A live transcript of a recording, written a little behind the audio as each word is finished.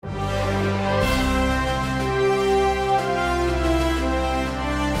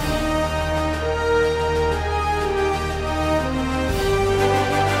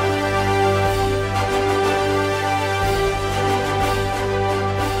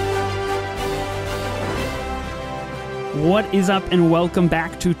What is up, and welcome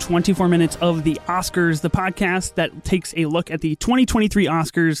back to 24 Minutes of the Oscars, the podcast that takes a look at the 2023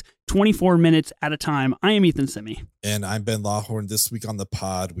 Oscars 24 minutes at a time. I am Ethan Simi. And I'm Ben Lawhorn. This week on the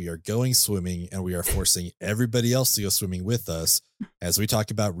pod, we are going swimming, and we are forcing everybody else to go swimming with us as we talk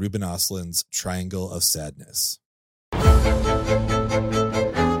about Ruben Östlund's Triangle of Sadness.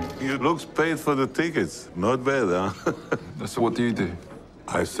 You looks paid for the tickets. Not bad, huh? So what do you do?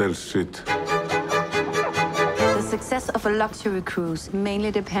 I sell shit. The success of a luxury cruise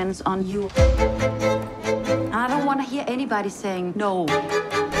mainly depends on you. I don't want to hear anybody saying no.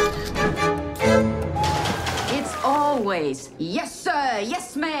 It's always, yes, sir,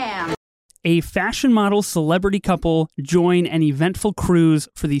 yes, ma'am. A fashion model celebrity couple join an eventful cruise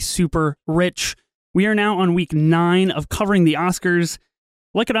for the super rich. We are now on week 9 of covering the Oscars.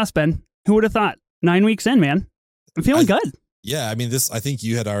 Look at us, Ben. Who would have thought? 9 weeks in, man. I'm feeling good. Yeah, I mean, I think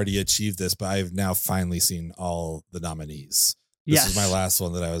you had already achieved this, but I've now finally seen all the nominees. This is my last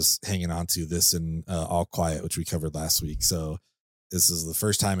one that I was hanging on to, this and All Quiet, which we covered last week. So this is the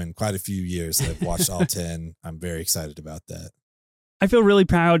first time in quite a few years that I've watched all 10. I'm very excited about that. I feel really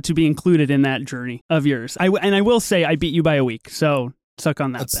proud to be included in that journey of yours. And I will say I beat you by a week, so suck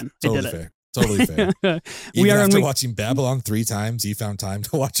on that, That's Ben. Totally I did fair. Totally fair. We are after watching Babylon 3 times, you found time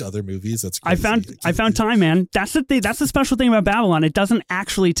to watch other movies. That's crazy. I found time, man. That's the thing. That's the special thing about Babylon. It doesn't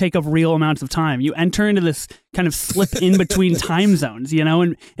actually take up real amounts of time. You enter into this kind of slip in between time zones,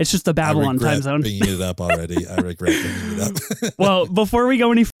 and it's just the Babylon time zone. Bringing it up already. I regret bringing it up. Well, before we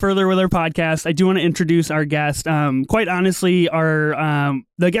go any further with our podcast, I do want to introduce our guest. Quite honestly,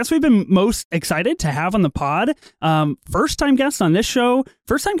 the guest we've been most excited to have on the pod. First time guest on this show.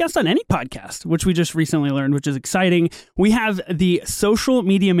 First time guest on any podcast, which we just recently learned, which is exciting. We have the social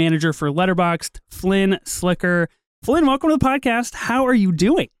media manager for Letterboxd, Flynn Slicker. Flynn, welcome to the podcast. How are you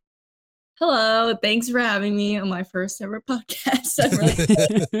doing? Hello. Thanks for having me on my first ever podcast. I'm really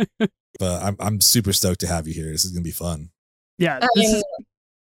excited. But I'm super stoked to have you here. This is going to be fun. Yeah.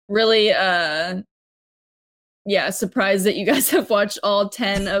 Really, surprised that you guys have watched all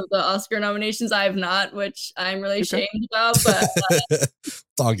 10 of the Oscar nominations. I have not, which I'm really ashamed about, but it's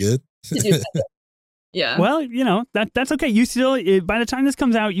all good. Yeah. Well, that's okay. You still, by the time this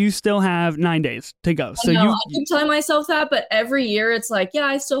comes out, you still have 9 days to go. So I keep telling myself that, but every year it's like,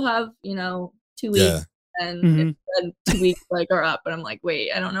 I still have, 2 weeks. Yeah. And then 2 weeks are up, and I'm like,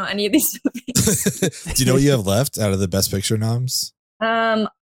 wait, I don't know any of these movies. Do you know what you have left out of the Best Picture noms?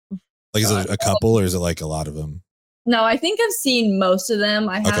 Is it a couple or is it a lot of them? No, I think I've seen most of them.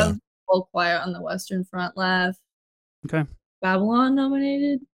 I have All Quiet on the Western Front left. Okay. Babylon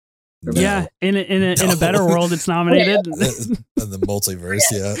nominated. Yeah, in a better world, it's nominated. In the multiverse,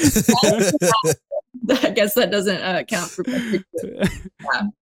 yeah. I guess that doesn't count for Best Picture. Yeah.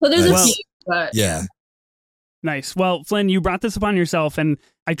 So there's a few, but yeah. Nice. Well, Flynn, you brought this upon yourself, and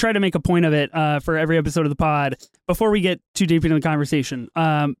I try to make a point of it for every episode of the pod. Before we get too deep into the conversation,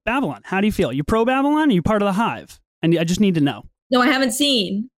 Babylon, how do you feel? You pro Babylon? Are you part of the Hive? And I just need to know. No, I haven't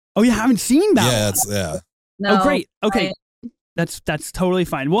seen. Oh, you haven't seen Babylon? Yeah. No, oh, great. Okay. That's totally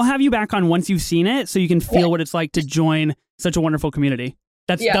fine. We'll have you back on once you've seen it so you can feel what it's like to join such a wonderful community.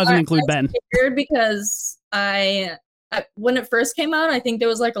 That doesn't include Ben. Weird because I when it first came out, I think there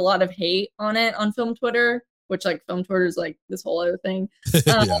was a lot of hate on it on film Twitter, which film Twitter is this whole other thing.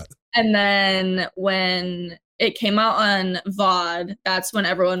 And then when it came out on VOD, that's when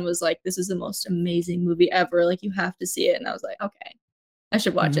everyone was like, this is the most amazing movie ever. You have to see it. And I was like, okay, I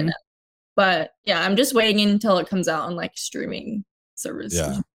should watch it now. But I'm just waiting until it comes out on streaming service.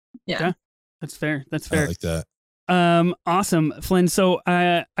 Yeah. That's fair. I like that. Awesome, Flynn. So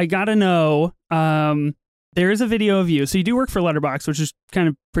I gotta know, there is a video of you. So you do work for Letterboxd, which is kind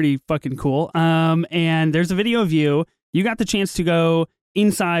of pretty fucking cool. And there's a video of you. You got the chance to go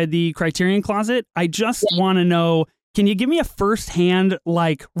inside the Criterion Closet. I just want to know, can you give me a firsthand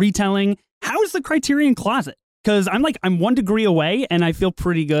retelling? How is the Criterion Closet? Because I'm 1 degree away and I feel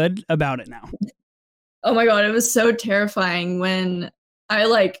pretty good about it now. Oh my God, it was so terrifying when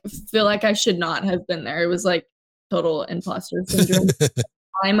I feel like I should not have been there. It was total imposter syndrome.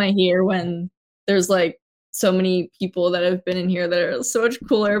 Why am I here when there's so many people that have been in here that are so much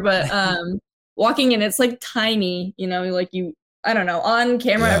cooler? But walking in, it's tiny, I don't know, on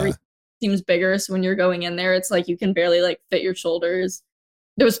camera everything seems bigger. So when you're going in there, it's you can barely fit your shoulders.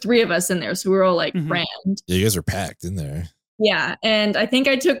 There was 3 of us in there, so we were all crammed. Yeah, you guys are packed in there. Yeah, and I think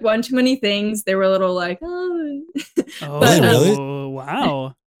I took one too many things. They were a little oh, but, really?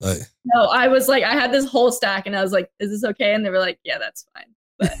 Wow. No, I was I had this whole stack, and I was like, "Is this okay?" And they were like, "Yeah, that's fine."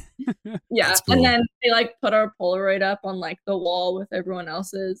 But yeah, cool. And then they put our Polaroid up on the wall with everyone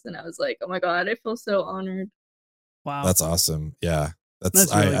else's, and I was like, "Oh my God, I feel so honored." Wow. That's awesome. Yeah.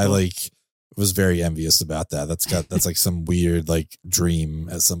 That's really I cool. like was very envious about that. That's like some weird like dream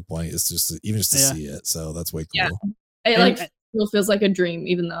at some point. It's just to see it. So that's way cool. Yeah. It like still feels like a dream,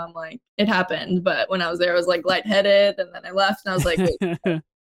 even though I'm like, it happened. But when I was there, I was like lightheaded, and then I left and I was like, wait.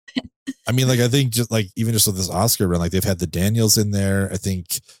 I mean, like, I think just like, even just with this Oscar run, like they've had the Daniels in there. I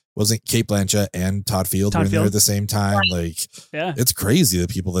think wasn't Kate Blanchett and Todd Field were in there at the same time. Like, yeah, it's crazy the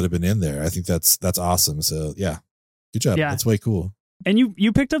people that have been in there. I think that's awesome. So yeah, good job. Yeah. That's way cool. And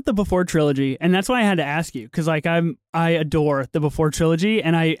you picked up the Before trilogy, and that's why I had to ask you, because like I adore the Before trilogy,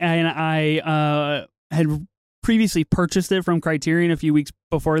 and I had previously purchased it from Criterion a few weeks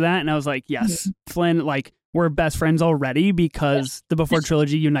before that, and I was like, yes, Flynn, like we're best friends already because the Before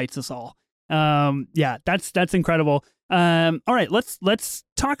trilogy unites us all. Yeah, that's incredible. All right, let's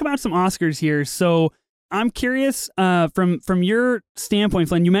talk about some Oscars here. So I'm curious, from your standpoint,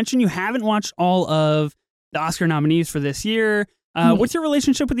 Flynn, you mentioned you haven't watched all of the Oscar nominees for this year. What's your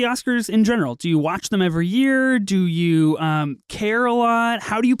relationship with the Oscars in general? Do you watch them every year? Do you care a lot?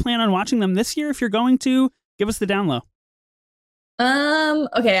 How do you plan on watching them this year if you're going to? Give us the down low.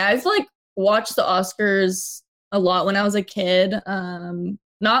 Okay, I've like watched the Oscars a lot when I was a kid.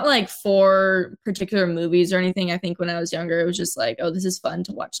 Not like for particular movies or anything. I think when I was younger, it was just like, oh, this is fun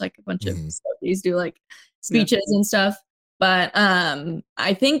to watch like a bunch of celebrities do like speeches and stuff. But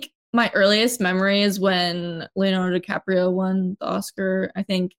I think my earliest memory is when Leonardo DiCaprio won the Oscar. I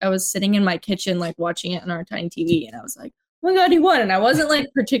think I was sitting in my kitchen, like watching it on our tiny TV, and I was like, oh my God, he won. And I wasn't like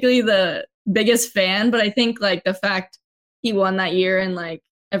particularly the biggest fan, but I think like the fact he won that year, and like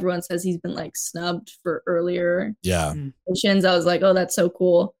everyone says he's been like snubbed for earlier nominations, I was like, oh, that's so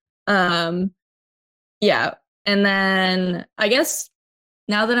cool. Yeah. And then I guess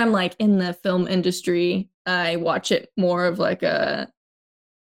now that I'm like in the film industry, I watch it more of like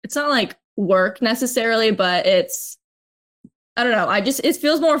it's not like work necessarily, but it's, I don't know. It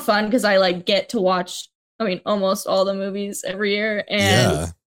feels more fun because I like get to watch, I mean, almost all the movies every year.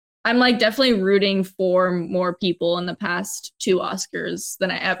 And I'm like definitely rooting for more people in the past 2 Oscars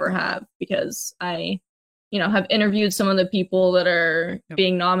than I ever have, because I, have interviewed some of the people that are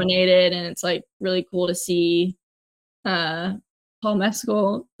being nominated, and it's like really cool to see Paul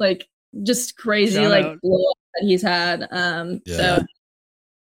Mescal, like just crazy Shout like out. blow up that he's had. So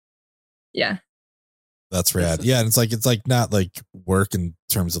yeah. That's rad. Yeah, and it's like not like work in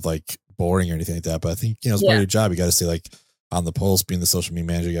terms of like boring or anything like that, but I think it's part of your job. You got to stay like on the pulse. Being the social media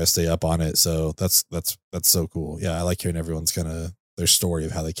manager, you got to stay up on it. So that's so cool. Yeah, I like hearing everyone's kind of their story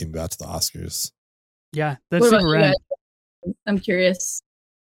of how they came about to the Oscars. Yeah, that's super rad. I'm curious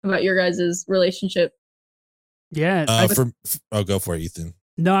about your guys' relationship. Yeah, go for it, Ethan.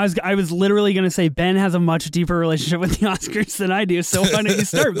 No, I was literally going to say Ben has a much deeper relationship with the Oscars than I do. So why don't you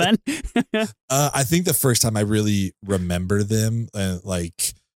start, Ben? I think the first time I really remember them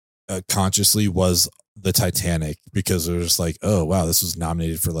consciously was the Titanic, because it was just like, oh wow, this was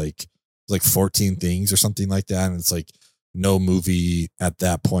nominated for like 14 things or something like that, and it's like no movie at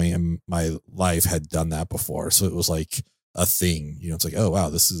that point in my life had done that before, so it was like a thing. It's like, oh wow,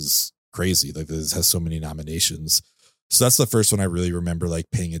 this is crazy. Like this has so many nominations. So that's the first one I really remember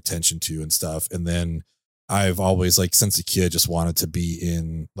like paying attention to and stuff. And then I've always like since a kid just wanted to be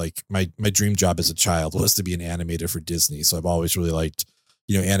in like my dream job as a child was to be an animator for Disney. So I've always really liked,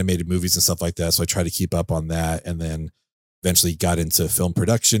 animated movies and stuff like that. So I try to keep up on that, and then eventually got into film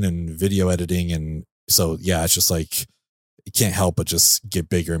production and video editing. And so, yeah, it's just like, you can't help but just get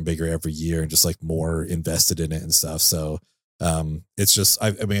bigger and bigger every year and just like more invested in it and stuff. So it's just,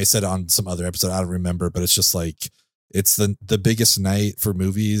 I mean, I said on some other episode, I don't remember, but it's just like, it's the biggest night for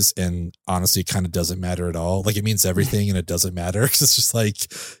movies, and honestly, it kind of doesn't matter at all. Like it means everything, and it doesn't matter because it's just like,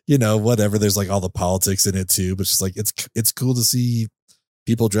 whatever. There's like all the politics in it too, but it's just like it's cool to see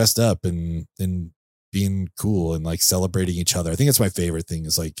people dressed up and being cool and like celebrating each other. I think that's my favorite thing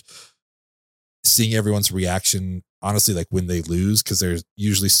is like seeing everyone's reaction. Honestly, like when they lose, because they're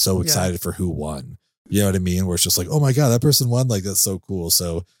usually so excited for who won. You know what I mean? Where it's just like, oh my God, that person won. Like that's so cool.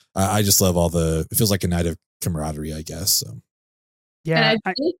 So I just love it feels like a night of camaraderie, I guess. So. Yeah. And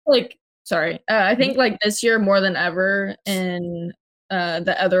I think like, I think like this year more than ever in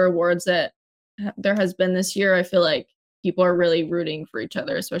the other awards that there has been this year, I feel like people are really rooting for each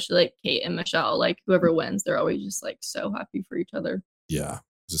other, especially like Kate and Michelle. Like whoever wins, they're always just like so happy for each other. Yeah.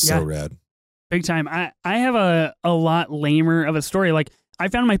 Just so rad. Big time. I have a lot lamer of a story. Like I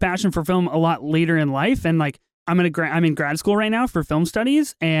found my passion for film a lot later in life, and like I'm in grad school right now for film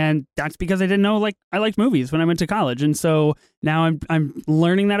studies, and that's because I didn't know like I liked movies when I went to college, and so now I'm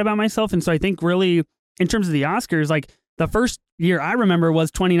learning that about myself. And so I think really in terms of the Oscars, like the first year I remember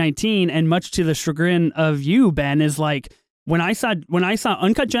was 2019, and much to the chagrin of you, Ben, is like when I saw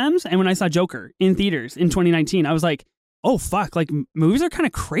Uncut Gems and when I saw Joker in theaters in 2019, I was like, oh fuck, like movies are kind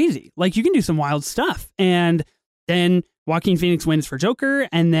of crazy. Like you can do some wild stuff. And then Joaquin Phoenix wins for Joker,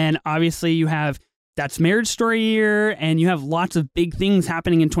 and then obviously you have That's Marriage Story year, and you have lots of big things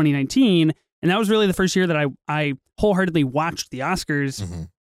happening in 2019. And that was really the first year that I wholeheartedly watched the Oscars. Mm-hmm.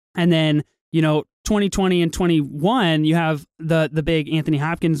 And then, 2020 and 21, you have the big Anthony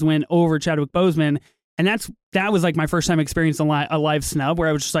Hopkins win over Chadwick Boseman. And that was like my first time experiencing a live snub where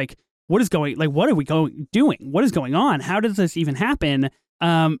I was just like, what are we doing? What is going on? How does this even happen?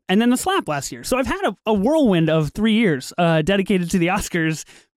 And then the slap last year. So I've had a whirlwind of 3 years dedicated to the Oscars.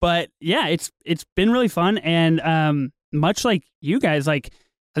 But yeah, it's been really fun. And much like you guys, like,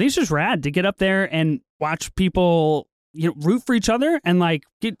 I think it's just rad to get up there and watch people root for each other and like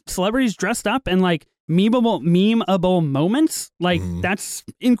get celebrities dressed up and like memeable moments. Like that's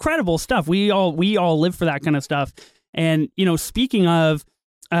incredible stuff. We all live for that kind of stuff. And speaking of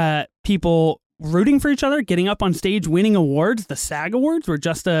people rooting for each other, getting up on stage, winning awards, the SAG Awards were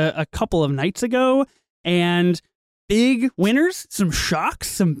just a couple of nights ago, and big winners, some shocks,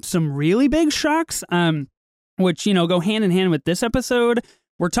 some really big shocks, which go hand in hand with this episode.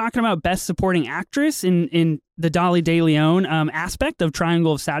 We're talking about Best Supporting Actress in the Dolly De Leon aspect of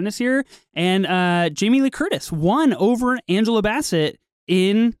Triangle of Sadness here. And Jamie Lee Curtis won over Angela Bassett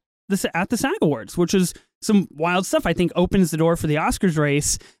at the SAG Awards, which is some wild stuff. I think opens the door for the Oscars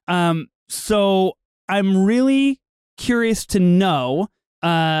race. So I'm really curious to know,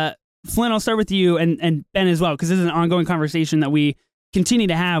 Flynn, I'll start with you and Ben as well, because this is an ongoing conversation that we continue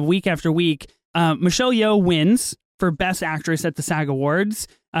to have week after week. Michelle Yeoh wins for Best Actress at the SAG Awards.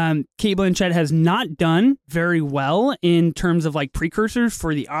 Cate Blanchett has not done very well in terms of like precursors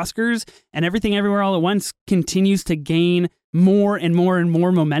for the Oscars, and Everything Everywhere All at Once continues to gain more and more and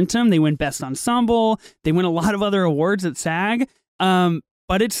more momentum. They win Best Ensemble. They win a lot of other awards at SAG.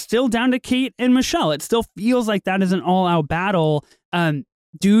 But it's still down to Cate and Michelle. It still feels like that is an all-out battle.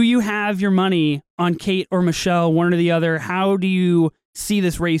 Do you have your money on Cate or Michelle, one or the other? How do you see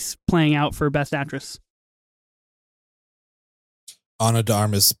this race playing out for Best Actress? Ana de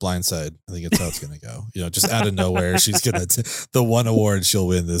Armas Blindside. I think it's how it's going to go. Just out of nowhere, she's going to, the one award she'll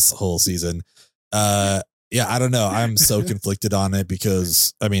win this whole season. Yeah, I don't know. I'm so conflicted on it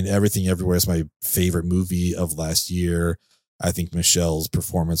because, Everything Everywhere is my favorite movie of last year. I think Michelle's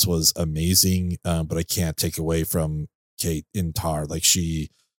performance was amazing, but I can't take away from Cate in Tar. Like she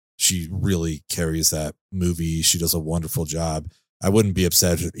really carries that movie. She does a wonderful job. I wouldn't be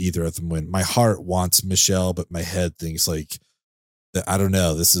upset if either of them win. My heart wants Michelle, but my head thinks like, I don't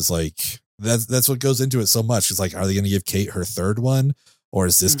know. This is like, that's what goes into it so much. It's like, are they going to give Cate her third one? Or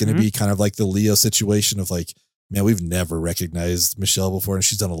is this going to be kind of like the Leo situation of like, man, we've never recognized Michelle before and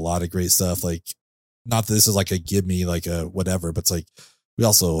she's done a lot of great stuff. Like, not that this is like a give me like a whatever, but it's like, we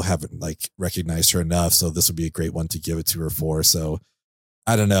also haven't like recognized her enough. So this would be a great one to give it to her for. So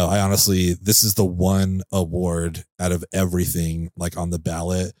I don't know. I honestly, this is the one award out of everything like on the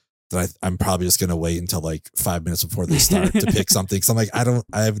ballot that I'm probably just going to wait until like 5 minutes before they start to pick something. So I'm like,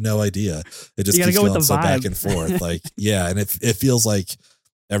 I have no idea. It just keeps going so back and forth. Like, yeah. And it feels like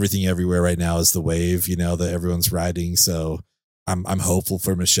Everything Everywhere right now is the wave, that everyone's riding. So I'm hopeful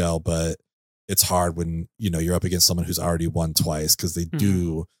for Michelle, but it's hard when, you're up against someone who's already won twice, because they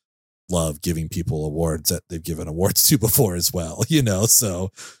do love giving people awards that they've given awards to before as well,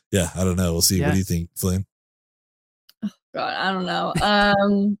 So yeah, I don't know. We'll see. Yeah. What do you think, Flynn? Oh, God, I don't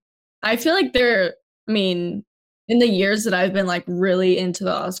know. I feel like in the years that I've been like really into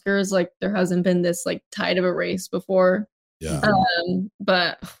the Oscars, like there hasn't been this like tight of a race before. Yeah.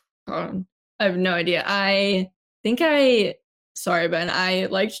 But I have no idea. I think sorry, Ben, I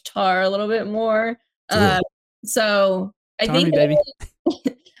liked Tar a little bit more. So I think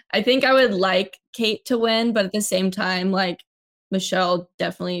I think I would like Cate to win, but at the same time, like Michelle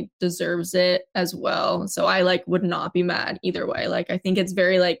definitely deserves it as well. So I like would not be mad either way. Like I think it's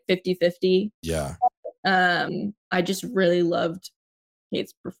very like 50-50. Yeah. I just really loved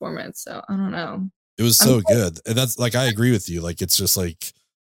Cate's performance. So I don't know. It was so good. And that's like, I agree with you. Like, it's just like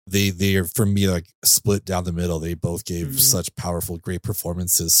they are, for me, like split down the middle. They both gave such powerful, great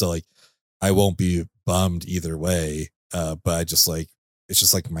performances. So like, I won't be bummed either way. But I just like, it's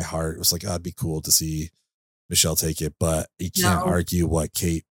just like my heart was like, oh, it'd be cool to see Michelle take it, but you can't argue what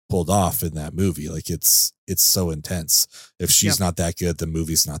Cate pulled off in that movie. Like it's so intense. If she's not that good, the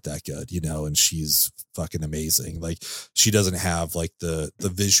movie's not that good, and she's fucking amazing. Like she doesn't have like the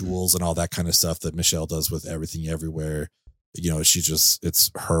visuals and all that kind of stuff that Michelle does with Everything Everywhere.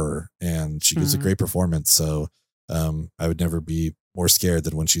 It's her, and she gives a great performance. So I would never be more scared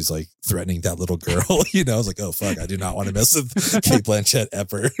than when she's like threatening that little girl. You know, I was like, oh fuck, I do not want to mess with Kate Blanchett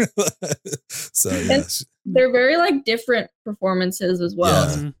ever. So yeah, they're very like different performances as well.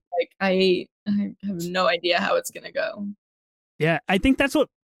 Yeah. So, like I have no idea how it's gonna go. Yeah, I think that's what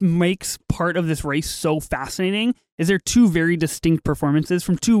makes part of this race so fascinating. Is there two very distinct performances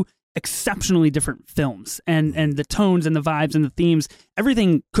from two exceptionally different films, and the tones and the vibes and the themes,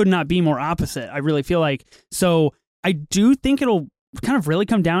 everything could not be more opposite. I really feel like. So I do think it'll kind of really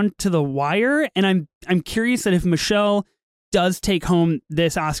come down to the wire, and I'm curious that if Michelle does take home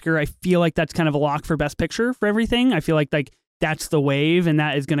this Oscar, I feel like that's kind of a lock for Best Picture for everything. I feel like that's the wave, and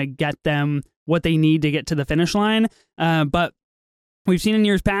that is going to get them what they need to get to the finish line. But we've seen in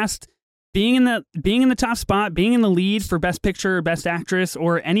years past, being in the top spot, being in the lead for Best Picture, or Best Actress,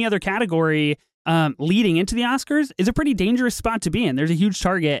 or any other category leading into the Oscars is a pretty dangerous spot to be in. There's a huge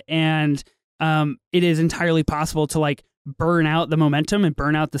target, and it is entirely possible to like burn out the momentum and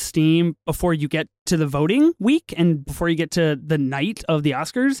burn out the steam before you get to the voting week and before you get to the night of the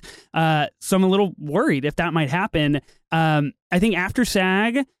Oscars. So I'm a little worried if that might happen. I think after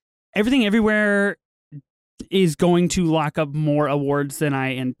SAG, Everything Everywhere is going to lock up more awards than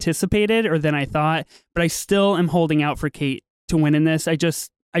I anticipated or than I thought, but I still am holding out for Kate to win in this. I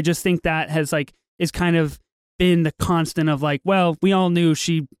just think that is kind of been the constant of like, well, we all knew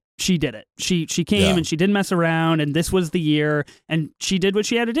she did it. She came and she didn't mess around, and this was the year, and she did what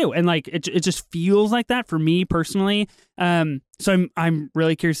she had to do. And like it just feels like that for me personally. So I'm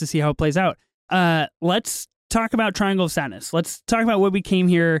really curious to see how it plays out. Let's talk about Triangle of Sadness. Let's talk about what we came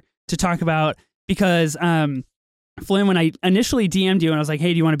here to talk about, because Flynn, when I initially DM'd you and I was like,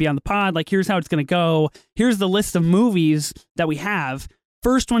 hey, do you want to be on the pod? Like, here's how it's going to go. Here's the list of movies that we have.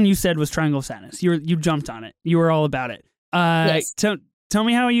 First one you said was Triangle of Sadness. You jumped on it. You were all about it. Yes. Tell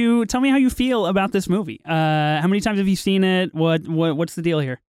me how you feel about this movie. How many times have you seen it? What's the deal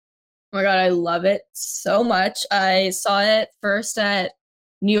here? Oh my God, I love it so much. I saw it first at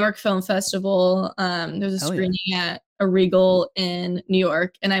New York Film Festival. There was a screening at a Regal in New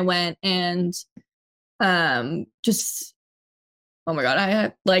York, and I went and just, oh my God,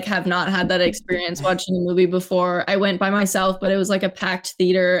 I have not had that experience watching a movie before. I went by myself, but it was like a packed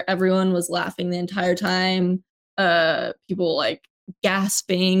theater. Everyone was laughing the entire time. People like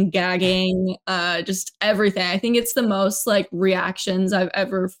gasping, gagging, just everything. I think it's the most like reactions I've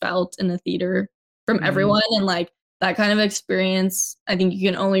ever felt in a theater from everyone, and like that kind of experience I think you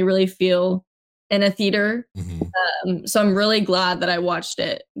can only really feel in a theater. So I'm really glad that I watched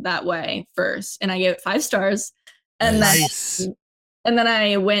it that way first, and I gave it 5 stars, and then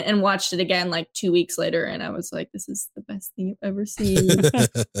I went and watched it again like 2 weeks later, and I was like, this is the best thing I've ever seen.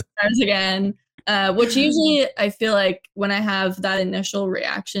 Stars again. Which usually I feel like when I have that initial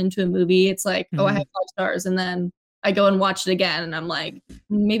reaction to a movie, it's like, oh, I have 5 stars. And then I go and watch it again, and I'm like,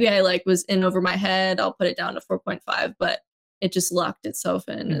 maybe I like was in over my head. I'll put it down to 4.5, but it just locked itself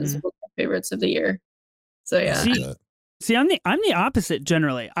in as one of my favorites of the year. So yeah. See, I'm the opposite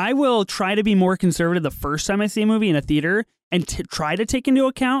generally. I will try to be more conservative the first time I see a movie in a theater and try to take into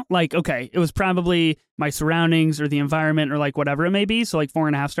account like, okay, it was probably my surroundings or the environment or like whatever it may be. So like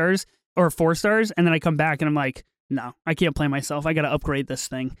 4.5 stars. Or 4 stars, and then I come back and I'm like, no, I can't play myself. I got to upgrade this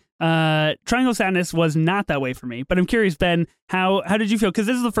thing. Triangle of Sadness was not that way for me, but I'm curious, Ben, how did you feel? Because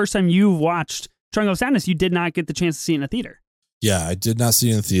this is the first time you've watched Triangle of Sadness. You did not get the chance to see it in a theater. Yeah, I did not see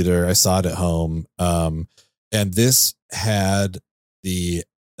it in the theater. I saw it at home, and this had the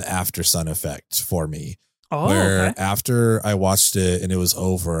After Sun effect for me. Oh, where okay. after I watched it and it was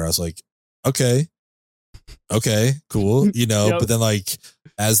over, I was like, okay, cool, you know. Yep. But then like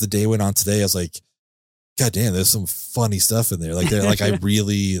as the day went on today, I was like, God damn, there's some funny stuff in there. Like I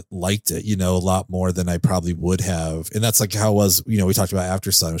really liked it, you know, a lot more than I probably would have. And that's like how it was, you know, we talked about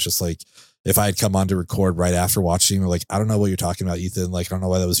After Sun. It was just like, if I had come on to record right after watching, we're like, I don't know what you're talking about, Ethan. Like, I don't know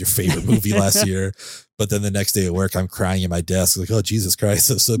why that was your favorite movie last year. But then the next day at work, I'm crying at my desk, like, oh, Jesus Christ,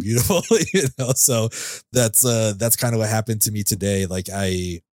 that's so beautiful. You know, so that's kind of what happened to me today. Like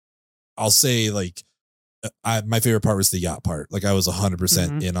I'll say like, my favorite part was the yacht part. Like I was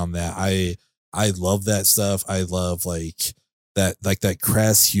 100% in on that. I love that stuff. I love like that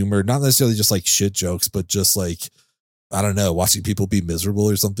crass humor, not necessarily just like shit jokes, but just like, I don't know, watching people be miserable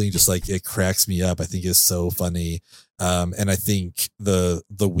or something, just like it cracks me up. I think it's so funny. And I think the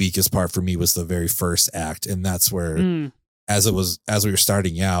weakest part for me was the very first act. And that's where, as we were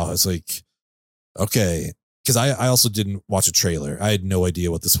starting out, I was like, okay, because I also didn't watch a trailer. I had no idea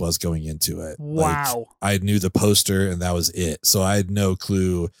what this was going into it. Wow. I knew the poster and that was it. So I had no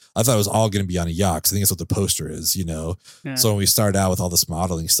clue. I thought it was all going to be on a yacht, because I think that's what the poster is, Yeah. So when we start out with all this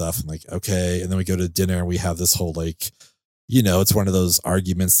modeling stuff, I'm like, okay. And then we go to dinner and we have this whole it's one of those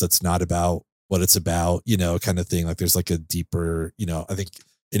arguments that's not about what it's about, kind of thing. Like there's like a deeper, I think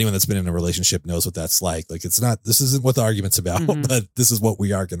anyone that's been in a relationship knows what that's like. Like this isn't what the argument's about, but this is what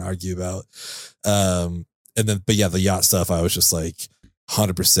we are going to argue about. But yeah, the yacht stuff, I was just like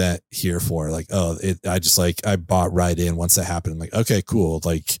 100% here for. Like, I bought right in once that happened. I'm like, okay, cool.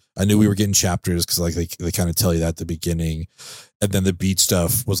 Like I knew we were getting chapters, because like they kind of tell you that at the beginning. And then the beach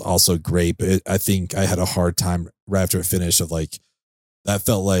stuff was also great. But I think I had a hard time right after it finished of like, that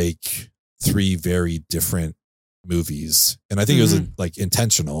felt like 3 very different movies. And I think it was like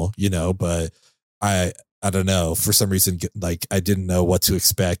intentional, but I don't know, for some reason, like I didn't know what to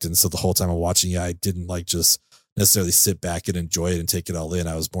expect. And so the whole time I'm watching it, I didn't like just necessarily sit back and enjoy it and take it all in.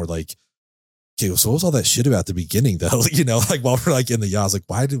 I was more like, okay, so what was all that shit about the beginning though? Like while we're like in the yacht, I was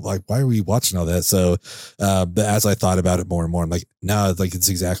like, why are we watching all that? So, but as I thought about it more and more, I'm like, no, like it's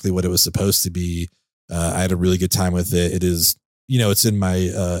exactly what it was supposed to be. I had a really good time with it. It is, it's in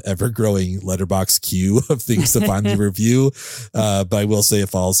my ever-growing Letterboxd queue of things to finally review. But I will say it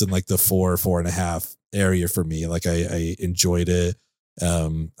falls in like the 4.5 area for me. Like I enjoyed it. I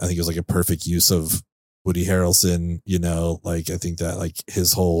think it was like a perfect use of Woody Harrelson, like I think that like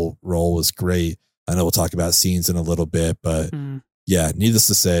his whole role was great. I know we'll talk about scenes in a little bit, but yeah, needless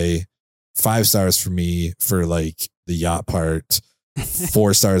to say, 5 stars for me for like the yacht part,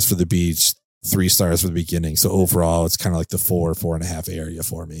 4 stars for the beach, 3 stars for the beginning. So overall, it's kind of like the 4.5 area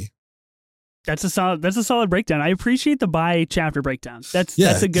for me. That's a solid breakdown. I appreciate the by chapter breakdown. That's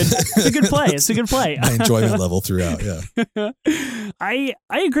a good play. It's a good play. My enjoyment level throughout. Yeah. I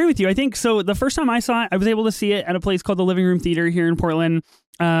agree with you. I think so. The first time I saw it, I was able to see it at a place called the Living Room Theater here in Portland.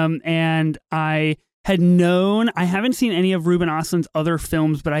 And I had known, I haven't seen any of Ruben Östlund's other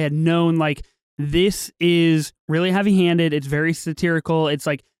films, but I had known like this is really heavy handed. It's very satirical. It's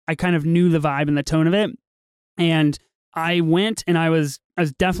like, I kind of knew the vibe and the tone of it. And I went and I was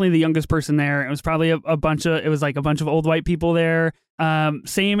definitely the youngest person there. It was probably a bunch of old white people there.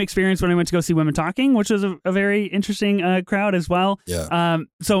 Same experience when I went to go see Women Talking, which was a very interesting crowd as well. Yeah.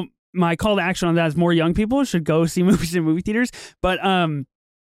 So my call to action on that is more young people should go see movies in movie theaters. But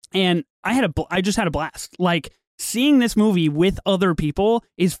and I just had a blast. Like seeing this movie with other people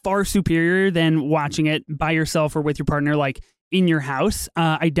is far superior than watching it by yourself or with your partner, like in your house.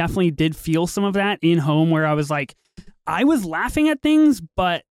 I definitely did feel some of that in home where I was like, I was laughing at things,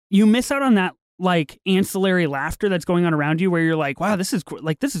 but you miss out on that like ancillary laughter that's going on around you where you're like, wow, this is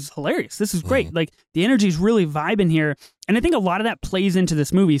hilarious. This is great. Like the energy is really vibing here. And I think a lot of that plays into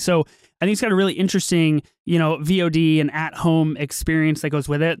this movie. So I think it's got a really interesting, VOD and at home experience that goes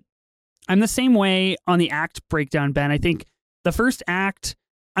with it. I'm the same way on the act breakdown, Ben. I think the first act,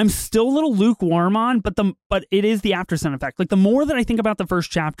 I'm still a little lukewarm on, but it is the after sun effect. Like the more that I think about the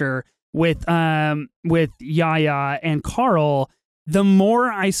first chapter with Yaya and Carl, the more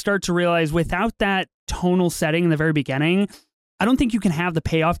I start to realize without that tonal setting in the very beginning, I don't think you can have the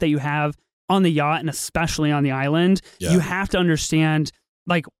payoff that you have on the yacht and especially on the island. Yeah. You have to understand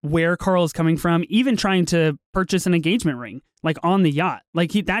like where Carl is coming from, even trying to purchase an engagement ring, like on the yacht.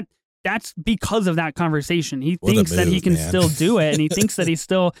 Like that's because of that conversation. He thinks that he can still do it, and he thinks that he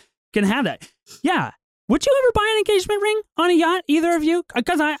still can have that. Yeah. Would you ever buy an engagement ring on a yacht, either of you?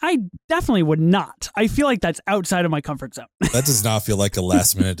 Because I definitely would not. I feel like that's outside of my comfort zone. That does not feel like a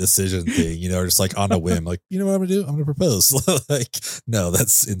last minute decision thing, just like on a whim. Like, you know what I'm going to do? I'm going to propose. Like, no,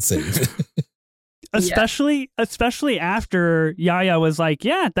 that's insane. Especially after Yaya was like,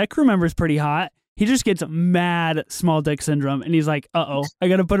 yeah, that crew member is pretty hot. He just gets mad small dick syndrome. And he's like, uh-oh, I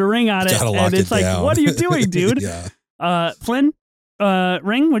got to put a ring on it. And it's like, what are you doing, dude? Yeah. Flynn,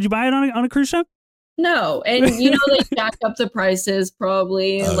 ring, would you buy it on a cruise ship? No. And they jack up the prices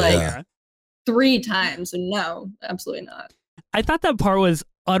probably 3 times. And no, absolutely not. I thought that part was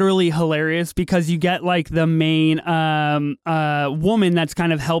utterly hilarious because you get like the main woman that's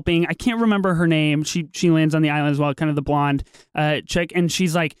kind of helping. I can't remember her name. She lands on the island as well, kind of the blonde chick. And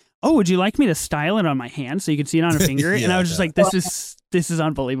she's like, oh, would you like me to style it on my hand so you can see it on her finger? And I was just like, this is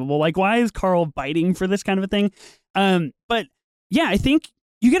unbelievable. Like, why is Carl biting for this kind of a thing? But yeah, I think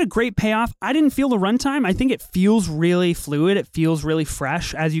you get a great payoff. I didn't feel the runtime. I think it feels really fluid. It feels really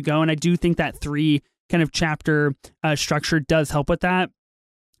fresh as you go. And I do think that 3 kind of chapter structure does help with that.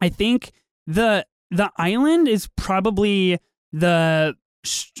 I think the island is probably the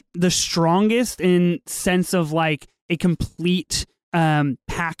strongest in sense of like a complete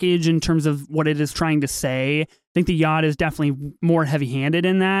package in terms of what it is trying to say. I think The Yacht is definitely more heavy-handed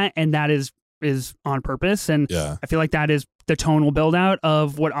in that, and that is on purpose. And I feel like that is the tonal build out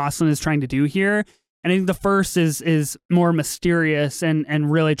of what Austin is trying to do here. And I think the first is more mysterious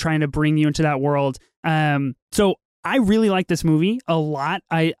and really trying to bring you into that world. So I really like this movie a lot.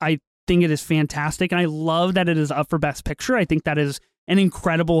 I think it is fantastic, and I love that it is up for Best Picture. I think that is an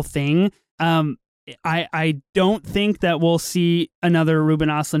incredible thing. I don't think that we'll see another Ruben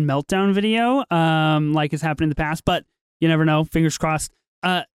Östlund meltdown video like has happened in the past, but you never know. Fingers crossed.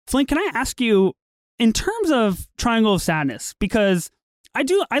 Flint, can I ask you, in terms of Triangle of Sadness, because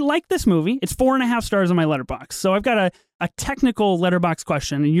I like this movie. It's 4.5 stars on my Letterboxd. So I've got a technical Letterboxd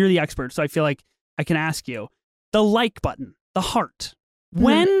question, and you're the expert, so I feel like I can ask you. The like button, the heart.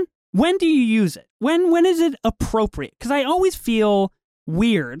 When do you use it? When is it appropriate? Because I always feel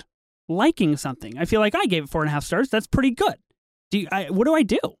weird liking something. I feel like I gave it 4.5 stars. That's pretty good. What do I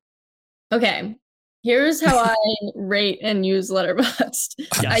do? Okay. Here's how I rate and use Letterboxd.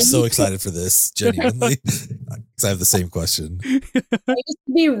 I'm so excited for this, genuinely, because I have the same question. I used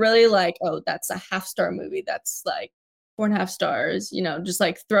to be really like, oh, that's a 0.5 star movie. That's like 4.5 stars, just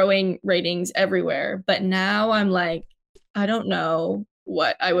like throwing ratings everywhere. But now I'm like, I don't know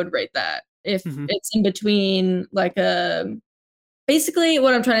what I would rate that. If it's in between like basically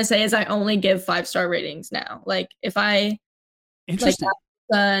what I'm trying to say is I only give 5-star ratings now. Like if I Interesting.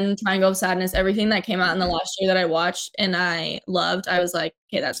 Sun, Triangle of Sadness, everything that came out in the last year that I watched and I loved, I was like,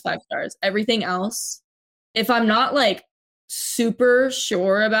 okay, that's 5 stars. Everything else, if I'm not like super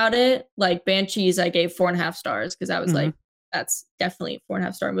sure about it, like Banshees, I gave 4.5 stars because I was like, that's definitely a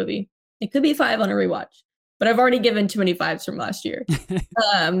 4.5 star movie. It could be 5 on a rewatch, but I've already given too many 5s from last year.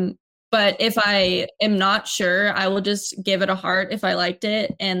 But if I am not sure, I will just give it a heart if I liked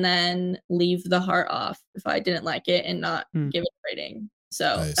it and then leave the heart off if I didn't like it and not give it a rating.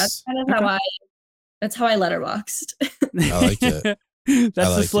 So that's kind of how I Letterboxd. I like it.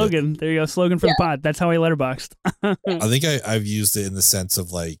 That's the slogan. There you go. Slogan for the pod. That's how I Letterboxd. I think I've used it in the sense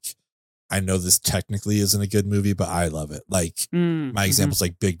of like, I know this technically isn't a good movie, but I love it. Like my example's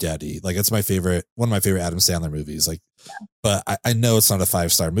like Big Daddy. Like it's one of my favorite Adam Sandler movies. Like, but I know it's not a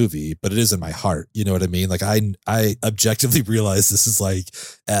 5-star movie, but it is in my heart. You know what I mean? Like I objectively realize this is like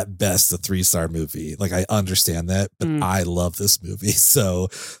at best a 3-star movie. Like I understand that, but I love this movie. So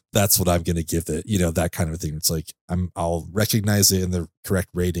that's what I'm going to give it, that kind of thing. It's like, I'll recognize it in the correct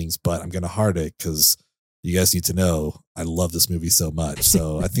ratings, but I'm going to heart it because you guys need to know I love this movie so much.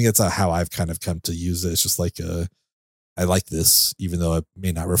 So I think that's how I've kind of come to use it. It's just like I like this, even though it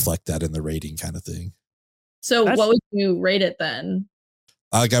may not reflect that in the rating kind of thing. So what would you rate it then?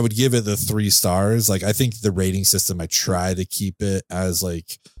 Like I would give it the 3 stars. Like I think the rating system, I try to keep it as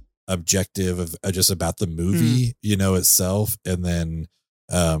like objective of just about the movie, itself. And then,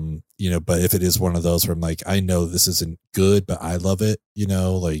 but if it is one of those where I'm like, I know this isn't good, but I love it,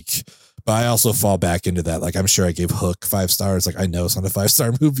 but I also fall back into that. Like, I'm sure I gave Hook 5 stars. Like, I know it's not a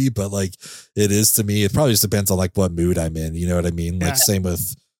 5-star movie, but like it is to me. It probably just depends on like what mood I'm in. You know what I mean? Like same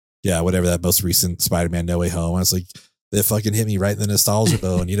with, whatever that most recent Spider-Man No Way Home. I was like, it fucking hit me right in the nostalgia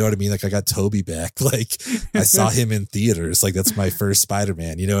bone. You know what I mean? Like I got Toby back. Like I saw him in theaters. Like that's my first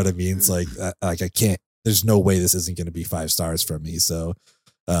Spider-Man. You know what I mean? It's like I can't. There's no way this isn't going to be 5 stars from me. So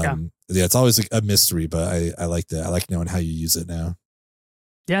it's always like a mystery, but I like that. I like knowing how you use it now.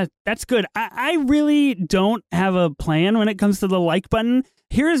 Yeah, that's good. I really don't have a plan when it comes to the like button.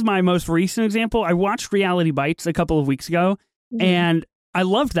 Here's my most recent example. I watched Reality Bites a couple of weeks ago, and I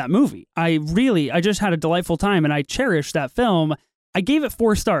loved that movie. I just had a delightful time, and I cherished that film. I gave it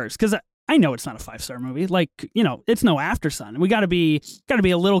 4 stars because I know it's not a 5-star movie. Like, it's no Aftersun. We got to be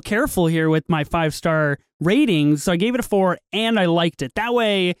a little careful here with my 5-star ratings. So I gave it a 4, and I liked it. That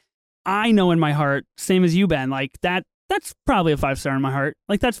way, I know in my heart, same as you, Ben, like that's probably a 5-star in my heart.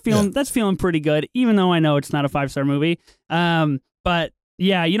 Like that's feeling pretty good, even though I know it's not a 5-star movie. But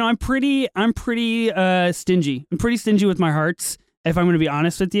yeah, I'm pretty stingy. I'm pretty stingy with my hearts, if I'm going to be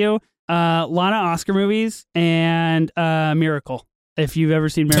honest with you. A lot of Oscar movies and Miracle. If you've ever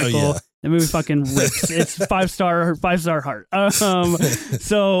seen Miracle, the movie fucking rips. It's 5-star heart.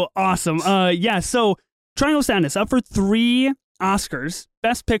 So awesome. So Triangle of Sadness up for 3 Oscars: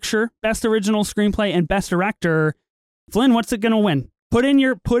 Best Picture, Best Original Screenplay, and Best Director. Flynn, what's it going to win? Put in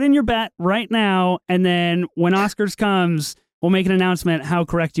your bet right now, and then when Oscars comes, we'll make an announcement how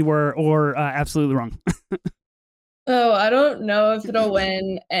correct you were or absolutely wrong. Oh, I don't know if it'll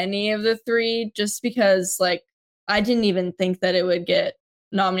win any of the 3, just because like I didn't even think that it would get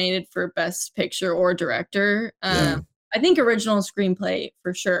nominated for Best Picture or Director. I think Original Screenplay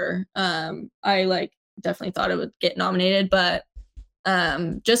for sure. I like definitely thought it would get nominated, but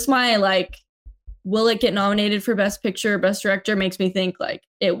Just my like, will it get nominated for Best Picture or Best Director makes me think like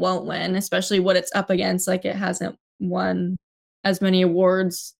it won't win, especially what it's up against. Like it hasn't won as many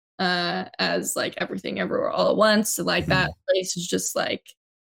awards as like Everything Everywhere All at Once. So like that place is just like,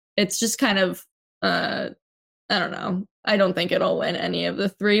 it's just kind of, I don't know. I don't think it'll win any of the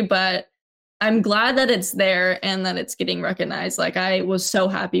three, but I'm glad that it's there and that it's getting recognized. Like I was so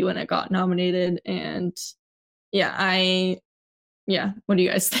happy when it got nominated, and what do you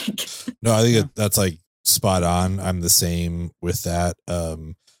guys think? No, I think that's like spot on. I'm the same with that. I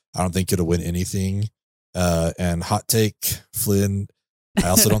don't think it'll win anything. And hot take, Flynn, I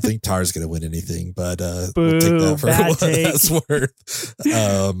also don't think Tar's going to win anything, but we'll take that for what that's worth.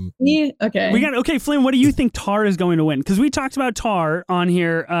 Okay. Flynn, what do you think Tar is going to win? Because we talked about Tar on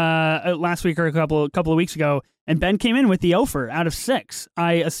here last week or a couple of weeks ago, and Ben came in with the Ophir out of 6.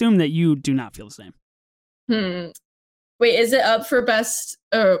 I assume that you do not feel the same. Wait, is it up for best?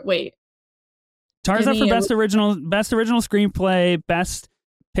 Wait, Tar's up for best original screenplay, best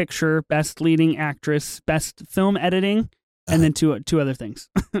picture, best leading actress, best film editing, and then two other things.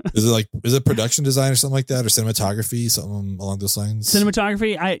 Is it production design or something like that, or cinematography, something along those lines?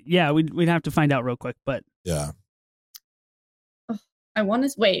 Cinematography, we'd have to find out real quick, but yeah. I want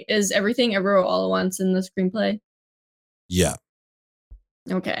to wait. Is Everything Everywhere All at Once in the screenplay? Yeah.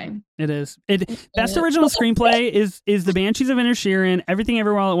 Okay. It is. Best original screenplay is The Banshees of Inisherin, Everything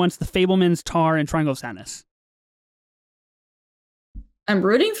Everywhere All at Once, The Fabelmans, Tar, and Triangle of Sadness. I'm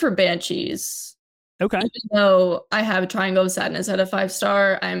rooting for Banshees. Okay. Even though I have Triangle of Sadness at a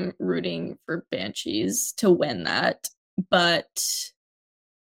 5-star, I'm rooting for Banshees to win that. But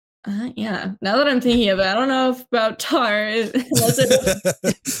now that I'm thinking of it, I don't know about Tar.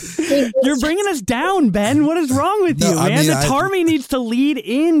 You're bringing us down, Ben. What is wrong with you, man? The Tarmy needs to lead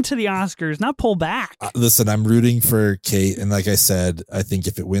into the Oscars, not pull back. Listen, I'm rooting for Kate. And like I said, I think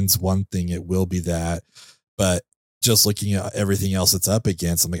if it wins one thing, it will be that. But just looking at everything else it's up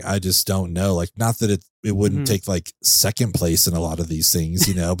against, I'm like, I just don't know. Like, not that it wouldn't take like second place in a lot of these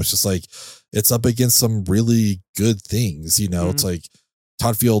things, but it's just like, it's up against some really good things, It's like,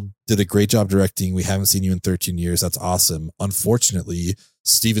 Todd Field did a great job directing. We haven't seen you in 13 years. That's awesome. Unfortunately,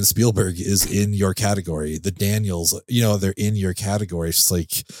 Steven Spielberg is in your category. The Daniels, they're in your category. It's just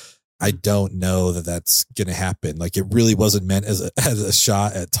like, I don't know that that's going to happen. Like, it really wasn't meant as a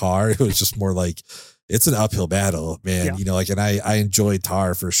shot at Tar. It was just more like, it's an uphill battle, man. Yeah. And I enjoyed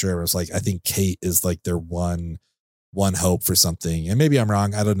Tar for sure. It was like, I think Kate is like their one hope for something. And maybe I'm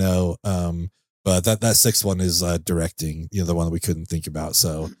wrong. I don't know. But that sixth one is directing, the one that we couldn't think about.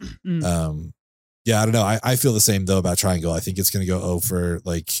 So, I don't know. I feel the same though about Triangle. I think it's going to go over.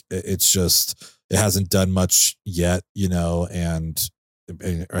 Like, it's just, it hasn't done much yet, or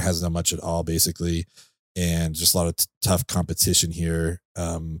hasn't done much at all, basically. And just a lot of tough competition here.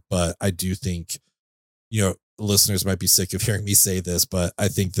 But I do think, listeners might be sick of hearing me say this, but I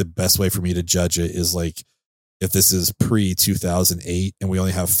think the best way for me to judge it is like, if this is pre 2008 and we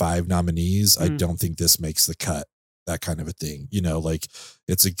only have 5 nominees, I don't think this makes the cut, that kind of a thing. Like,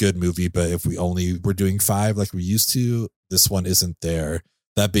 it's a good movie, but if we only were doing 5 like we used to, this one isn't there.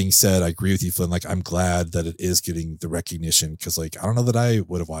 That being said, I agree with you, Flynn. Like, I'm glad that it is getting the recognition, because like, I don't know that I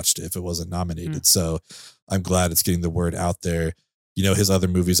would have watched it if it wasn't nominated. So I'm glad it's getting the word out there. His other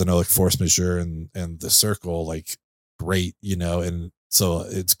movies, I know, like Force Majeure and The Circle, like, great, and so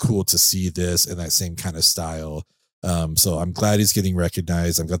it's cool to see this in that same kind of style. So I'm glad he's getting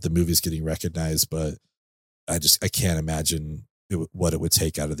recognized. I'm glad the movie's getting recognized, but I can't imagine what it would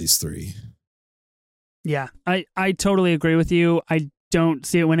take out of these 3. Yeah, I totally agree with you. I don't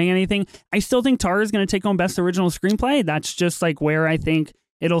see it winning anything. I still think Tar is going to take home Best Original Screenplay. That's just like where I think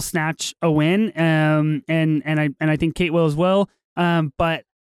it'll snatch a win. And I think Kate will as well. But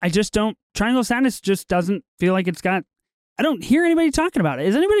I just don't. Triangle of Sadness just doesn't feel like it's got. I don't hear anybody talking about it.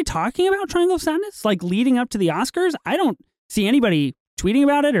 Is anybody talking about Triangle of Sadness like leading up to the Oscars? I don't see anybody tweeting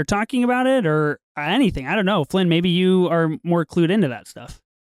about it or talking about it or anything. I don't know. Flynn, maybe you are more clued into that stuff.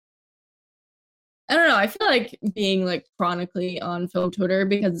 I don't know. I feel like being like chronically on film Twitter,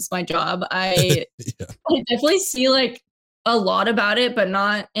 because it's my job. I definitely see like a lot about it, but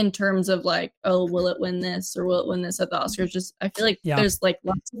not in terms of like, oh, will it win this or will it win this at the Oscars? Just, I feel like there's like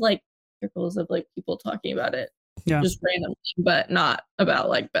lots of like circles of like people talking about it. Yeah. Just randomly, but not about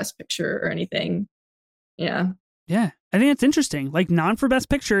like Best Picture or anything. Yeah. Yeah. I think it's interesting. Like, non for Best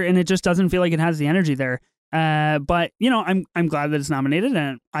Picture, and it just doesn't feel like it has the energy there. But I'm glad that it's nominated,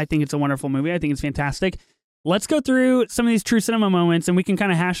 and I think it's a wonderful movie. I think it's fantastic. Let's go through some of these true cinema moments, and we can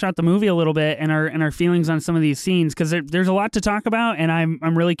kind of hash out the movie a little bit and our feelings on some of these scenes, because there's a lot to talk about, and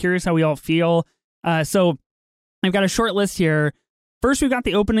I'm really curious how we all feel. So I've got a short list here. first we've got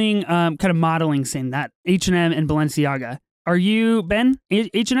the opening kind of modeling scene, that H&M and Balenciaga. Are you, Ben,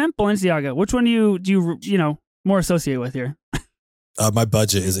 H&M, Balenciaga? Which one do you more associate with here? My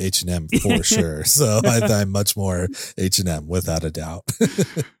budget is H&M for sure. So I'm much more H&M without a doubt.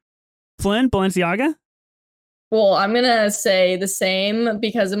 Flynn, Balenciaga? Well, I'm going to say the same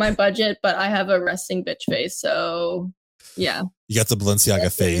because of my budget, but I have a resting bitch face. So, yeah. You got the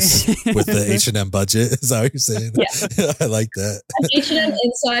Balenciaga face with the H&M budget. Is that what you're saying? Yeah. I like that. H&M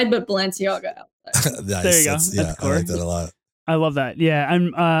inside, but Balenciaga outside. Nice. There you go. Yeah, I like that a lot. I love that. Yeah,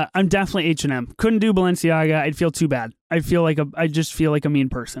 I'm definitely H&M. Couldn't do Balenciaga. I'd feel too bad. I just feel like a mean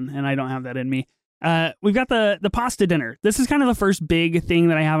person, and I don't have that in me. We've got the pasta dinner. This is kind of the first big thing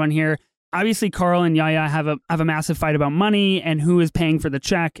that I have on here. Obviously, Carl and Yaya have a massive fight about money and who is paying for the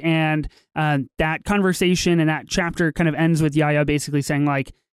check, and that conversation and that chapter kind of ends with Yaya basically saying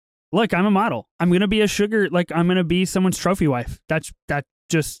like, "Look, I'm a model. I'm gonna be I'm gonna be someone's trophy wife. That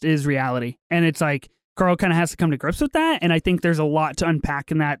just is reality." And it's like Carl kind of has to come to grips with that, and I think there's a lot to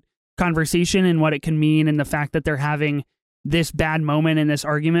unpack in that conversation and what it can mean, and the fact that they're having this bad moment in this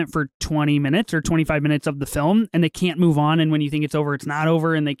argument for 20 minutes or 25 minutes of the film, and they can't move on. And when you think it's over, it's not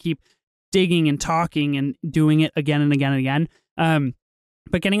over, and they keep digging and talking and doing it again and again and again.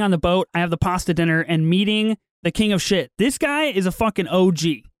 But getting on the boat, I have the pasta dinner and meeting the king of shit. This guy is a fucking OG.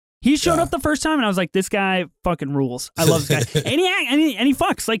 He showed up the first time, and I was like, this guy fucking rules. I love this guy. and he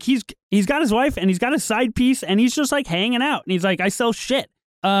fucks. Like, he's got his wife, and he's got his side piece, and he's just like hanging out. And he's like, I sell shit.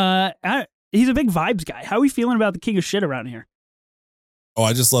 He's a big vibes guy. How are we feeling about the king of shit around here? Oh,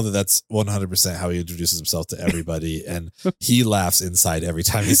 I just love that that's 100% how he introduces himself to everybody. And he laughs inside every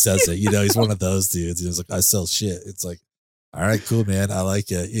time he says it. He's one of those dudes. He's like, I sell shit. It's like, all right, cool, man. I like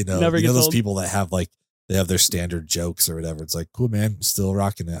it. Those people that have they have their standard jokes or whatever. It's like, cool, man. Still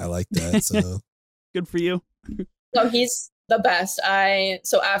rocking it. I like that. So good for you. No, he's the best.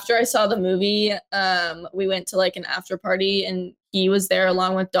 So after I saw the movie, we went to like an after party, and he was there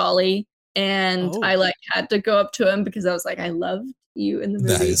along with Dolly. And I had to go up to him because I was like, I loved you in the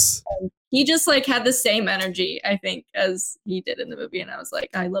movie. Nice. He just had the same energy, I think, as he did in the movie, and I was like,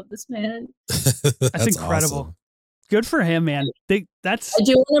 I love this man. That's incredible. Awesome. Good for him, man. I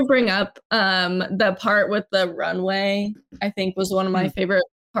do want to bring up the part with the runway. I think was one of my favorite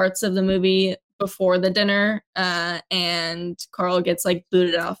parts of the movie before the dinner, and Carl gets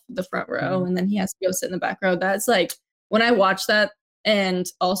booted off the front row, and then he has to go sit in the back row. That's when I watched that. And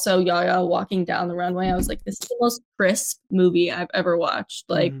also Yaya walking down the runway, I was like, this is the most crisp movie I've ever watched.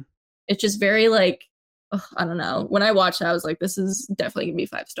 It's just very I don't know. When I watched it, I was like, this is definitely gonna be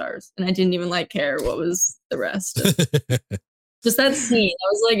 5 stars. And I didn't even care what was the rest. Just that scene. I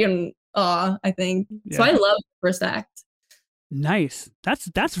was in awe, I think. Yeah. So I love the first act. Nice.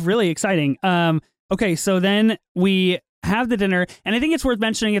 That's really exciting. Okay, so then we have the dinner, and I think it's worth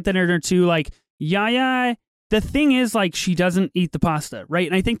mentioning at the dinner too, Yaya. The thing is, she doesn't eat the pasta, right?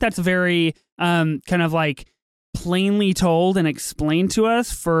 And I think that's very kind of plainly told and explained to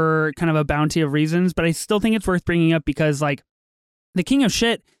us for kind of a bounty of reasons. But I still think it's worth bringing up because, the king of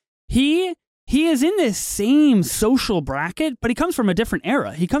shit, he is in this same social bracket, but he comes from a different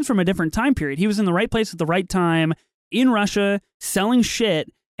era. He comes from a different time period. He was in the right place at the right time in Russia selling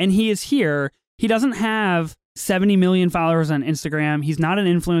shit, and he is here. He doesn't have 70 million followers on Instagram. He's not an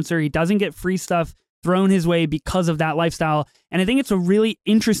influencer. He doesn't get free stuff thrown his way because of that lifestyle. And I think it's a really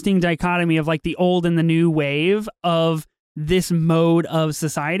interesting dichotomy of the old and the new wave of this mode of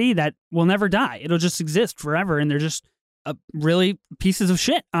society that will never die. It'll just exist forever. And they're just really pieces of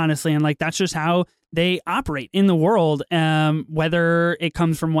shit, honestly. And that's just how they operate in the world, whether it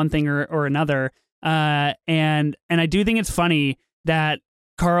comes from one thing or another. And I do think it's funny that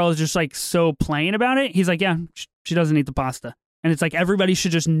Carl is just so plain about it. He's like, yeah, she doesn't eat the pasta. And it's everybody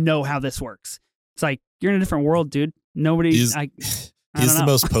should just know how this works. It's you're in a different world, dude. He's the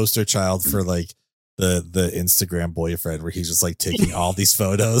most poster child for the Instagram boyfriend, where he's just taking all these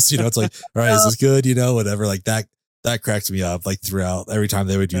photos. It's all right, is this good? Whatever. That cracked me up throughout every time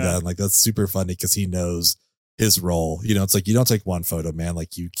they would do that. And that's super funny because he knows his role. It's you don't take one photo, man.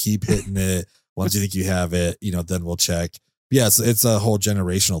 You keep hitting it. Once you think you have it, then we'll check. Yeah, it's a whole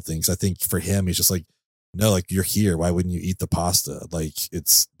generational thing. So I think for him, he's just no, you're here. Why wouldn't you eat the pasta?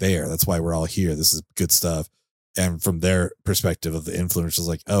 It's there. That's why we're all here. This is good stuff. And from their perspective of the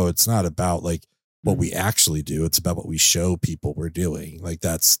influencers, oh, it's not about what we actually do. It's about what we show people we're doing.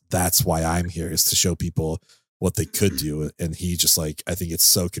 That's why I'm here, is to show people what they could do. And he just I think it's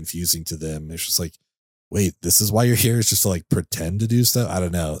so confusing to them. It's just wait, this is why you're here? It's just to pretend to do stuff. I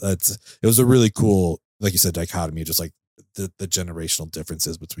don't know. It was a really cool, like you said, dichotomy, just the generational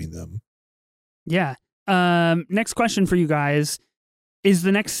differences between them. Yeah. Next question for you guys. is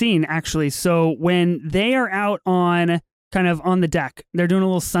the next scene, actually. So when they are out on kind of on the deck, they're doing a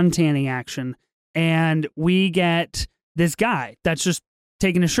little sun tanning action, and we get this guy that's just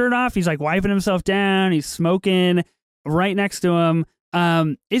taking his shirt off. He's like wiping himself down. He's smoking right next to him.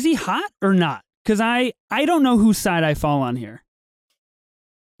 Is he hot or not? Because I don't know whose side I fall on here.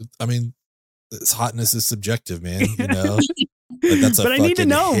 I mean, this hotness is subjective, man. You know, that's a but I need to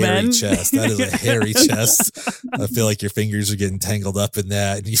know, hairy man. chest. That is a hairy chest. I feel like your fingers are getting tangled up in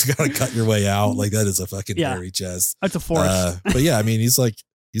that, and you've got to cut your way out. Like that is a fucking hairy chest. That's a force. But yeah, I mean, he's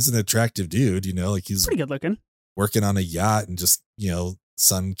an attractive dude. You know, like he's pretty good looking, working on a yacht and just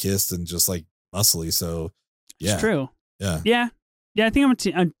sun kissed and just like muscly. So yeah, it's true. Yeah. I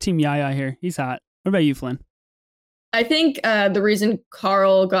think I'm team Yaya here. He's hot. What about you, Flynn? I think the reason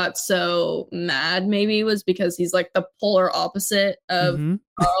Carl got so mad maybe was because he's like the polar opposite of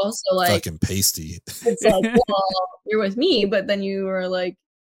Carl. So like fucking pasty. It's like, well, you're with me, but then you were like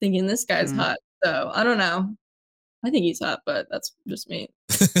thinking this guy's hot. So I don't know. I think he's hot, but that's just me.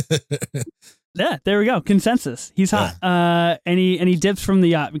 Yeah, there we go. Consensus. He's hot. Yeah. And he dips from the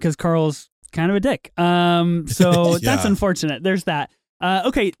yacht because Carl's kind of a dick. So that's unfortunate. There's that.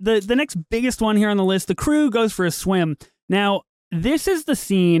 Okay, the next biggest one here on the list, the crew goes for a swim. Now, this is the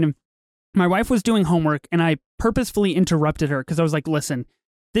scene. My wife was doing homework, and I purposefully interrupted her because I was like, listen,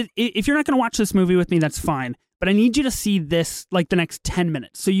 if you're not going to watch this movie with me, that's fine. But I need you to see this like the next 10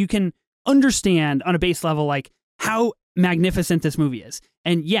 minutes so you can understand on a base level like how magnificent this movie is.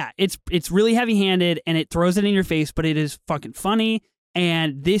 And yeah, it's really heavy-handed, and it throws it in your face, but it is fucking funny.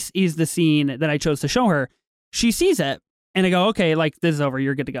 And this is the scene that I chose to show her. She sees it. And I go, okay, like, this is over.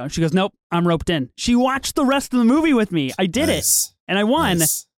 You're good to go. She goes, nope, I'm roped in. She watched the rest of the movie with me. I did it. And I won.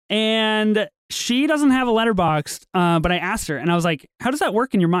 Nice. And she doesn't have a Letterboxd, but I asked her, and I was like, how does that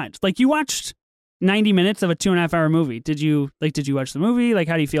work in your mind? Like, you watched 90 minutes of a 2.5 hour movie. Did you watch the movie? Like,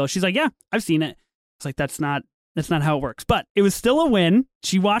 how do you feel? She's like, yeah, I've seen it. It's like, that's not how it works. But it was still a win.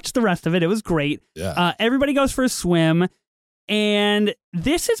 She watched the rest of it. It was great. Yeah. Everybody goes for a swim. And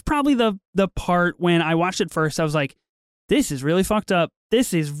this is probably the part when I watched it first, I was like, this is really fucked up.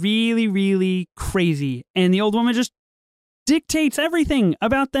 This is really, really crazy. And the old woman just dictates everything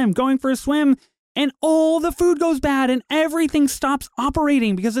about them going for a swim, and all the food goes bad and everything stops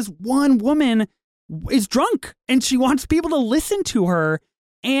operating because this one woman is drunk and she wants people to listen to her,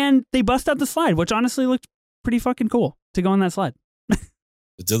 and they bust out the slide, which honestly looked pretty fucking cool to go on that slide.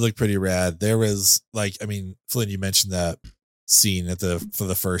 It did look pretty rad. There was like, I mean, Flynn, you mentioned that scene for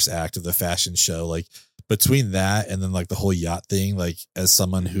the first act of the fashion show, like between that and then like the whole yacht thing, like as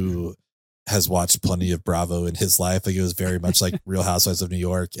someone who has watched plenty of Bravo in his life, like it was very much like Real Housewives of New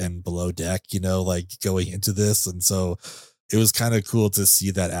York and Below Deck, like going into this. And so it was kind of cool to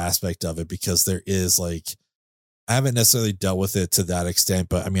see that aspect of it, because there is like, I haven't necessarily dealt with it to that extent,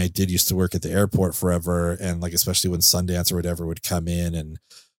 but I mean, I did used to work at the airport forever. And like, especially when Sundance or whatever would come in, and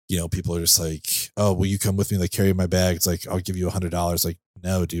people are just like, oh, will you come with me? Like, carry my bag. It's like, I'll give you $100. Like,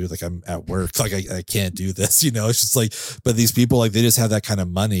 no, dude, like I'm at work. Like I can't do this, It's just like, but these people, like, they just have that kind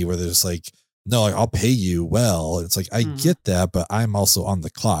of money where they're just like, no, like, I'll pay you well. It's like, I get that, but I'm also on the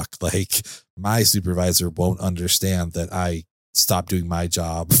clock. Like my supervisor won't understand that I stopped doing my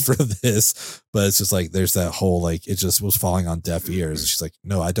job for this, but it's just like, there's that whole, like, it just was falling on deaf ears. And she's like,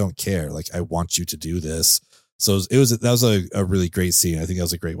 no, I don't care. Like, I want you to do this. So that was a really great scene. I think that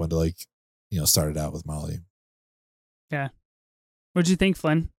was a great one to like, start it out with Molly. Yeah. What'd you think,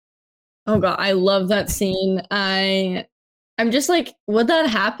 Flynn? Oh God, I love that scene. I'm just like, would that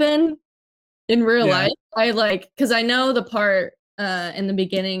happen in real life? I like, because I know the part in the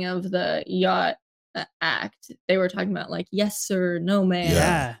beginning of the yacht act, they were talking about like, yes sir, no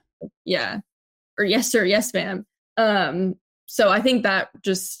ma'am. Yeah. Or yes sir, yes ma'am. So I think that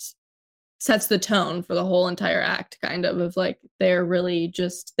just sets the tone for the whole entire act, kind of like they're really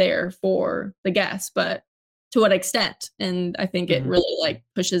just there for the guests, but to what extent? And I think it really like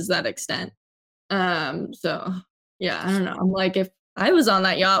pushes that extent. So yeah, I don't know. I'm like, if I was on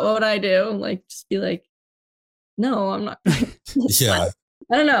that yacht, what would I do? Like, just be like, no, I'm not. Yeah.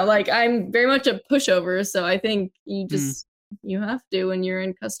 I don't know. Like, I'm very much a pushover. So I think you just, you have to when you're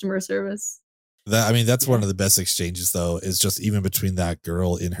in customer service. That's one of the best exchanges though, is just even between that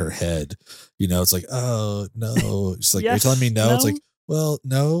girl in her head, it's like, oh no, she's like, yes, are you telling me no? It's like, well,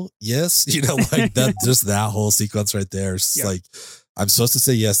 no, yes, like that, just that whole sequence right there. It's just like, I'm supposed to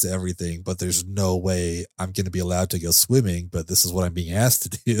say yes to everything, but there's no way I'm going to be allowed to go swimming, but this is what I'm being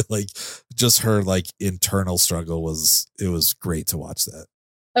asked to do. Like, just her like internal struggle was great to watch that.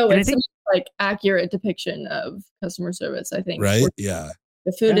 Oh, and it's like accurate depiction of customer service, I think. Right. Yeah.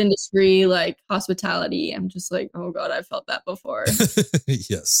 the food industry, like hospitality. I'm just like, oh God, I felt that before.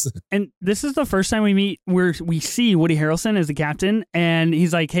 Yes. And this is the first time we meet where we see Woody Harrelson as the captain, and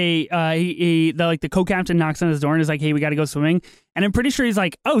he's like, "Hey," the co-captain knocks on his door and is like, "Hey, we got to go swimming." And I'm pretty sure he's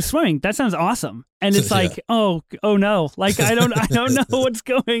like, "Oh, swimming? That sounds awesome." And it's like, "Oh no!" Like I don't know what's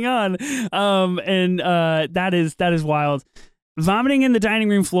going on. That is wild. Vomiting in the dining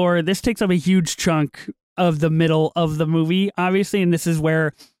room floor. This takes up a huge chunk of the middle of the movie, obviously, and this is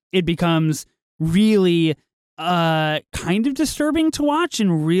where it becomes really kind of disturbing to watch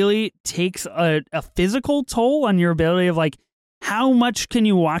and really takes a physical toll on your ability of like, how much can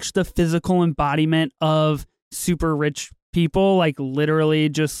you watch the physical embodiment of super rich people like literally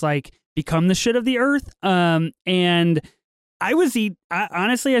just like become the shit of the earth. And honestly,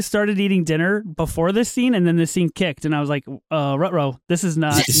 I started eating dinner before this scene, and then this scene kicked, and I was like, ruh-roh, this is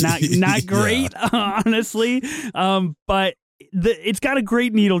not great, honestly. But it's got a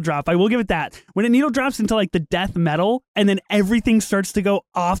great needle drop. I will give it that. When a needle drops into like the death metal, and then everything starts to go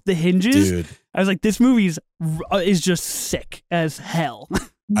off the hinges, dude. I was like, this movie is just sick as hell.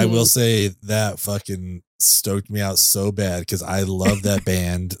 I will say that fucking stoked me out so bad because I love that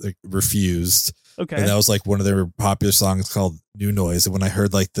band, like, Refused. Okay. And that was like one of their popular songs called New Noise. And when I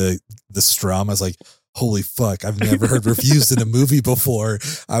heard like the strum, I was like, holy fuck, I've never heard Refused in a movie before.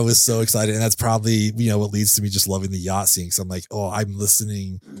 I was so excited. And that's probably, what leads to me just loving the yacht scene. Cause I'm like, oh, I'm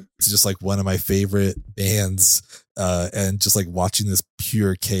listening to just like one of my favorite bands, and just like watching this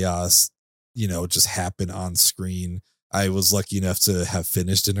pure chaos, just happen on screen. I was lucky enough to have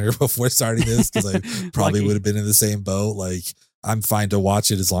finished dinner before starting this because I probably would have been in the same boat. Like, I'm fine to watch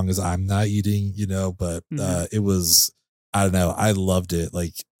it as long as I'm not eating, but it was, I don't know. I loved it.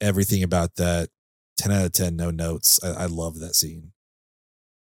 Like everything about that. 10 out of 10, no notes. I love that scene.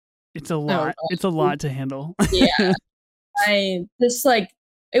 It's a lot. It's a lot to handle. Yeah. It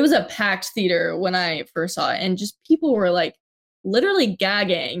was a packed theater when I first saw it, and just people were like literally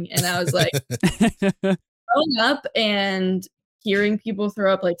gagging. And I was like, growing up and hearing people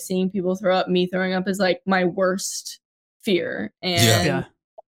throw up, like seeing people throw up, me throwing up is like my worst fear. And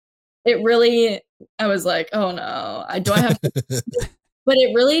it really, I was like, oh no, do I have to? But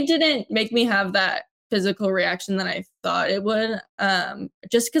it really didn't make me have that physical reaction that I thought it would.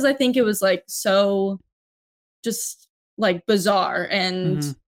 Just because I think it was like so just like bizarre,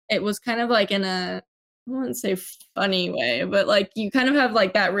 and it was kind of like in a, I wouldn't say funny way, but like you kind of have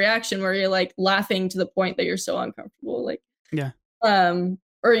like that reaction where you're like laughing to the point that you're so uncomfortable, like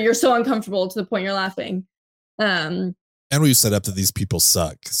or you're so uncomfortable to the point you're laughing. And we set up that these people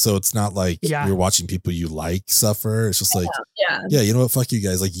suck. So it's not like you're watching people you like suffer. It's just like, you know what? Fuck you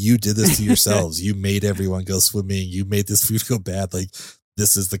guys. Like, you did this to yourselves. You made everyone go swimming. You made this food go bad. Like,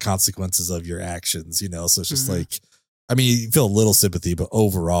 this is the consequences of your actions, So it's just like, I mean, you feel a little sympathy, but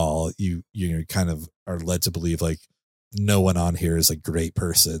overall, you kind of are led to believe like no one on here is a great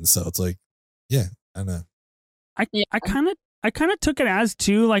person. So it's like, I don't know. I kind of took it as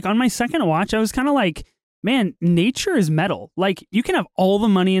too, like on my second watch, I was kind of like, man, nature is metal. Like, you can have all the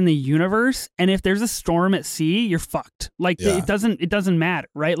money in the universe, and if there's a storm at sea, you're fucked. Like, it doesn't matter,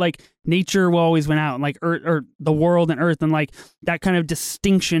 right? Like, nature will always win out, and like Earth, or the world and Earth, and like that kind of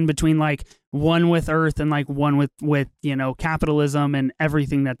distinction between like one with Earth and like one with capitalism and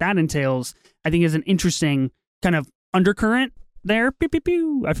everything that entails, I think is an interesting kind of undercurrent there. Pew, pew,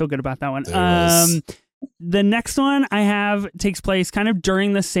 pew. I feel good about that one. The next one I have takes place kind of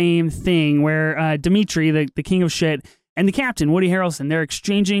during the same thing where Dimitri, the king of shit, and the captain, Woody Harrelson, they're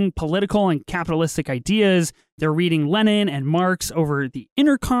exchanging political and capitalistic ideas. They're reading Lenin and Marx over the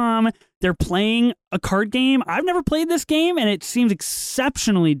intercom. They're playing a card game. I've never played this game, and it seems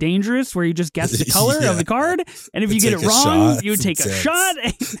exceptionally dangerous where you just guess the color of the card. And if you get it wrong, you would take a shot.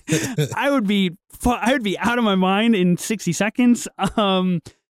 I would be out of my mind in 60 seconds.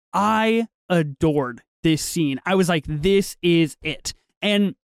 I adored this scene. I was like, this is it.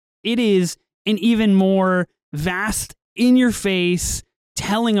 And it is an even more vast, in your face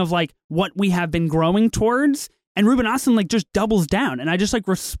telling of like what we have been growing towards. And Ruben Östlund like just doubles down. And I just like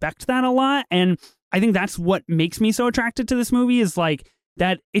respect that a lot. And I think that's what makes me so attracted to this movie, is like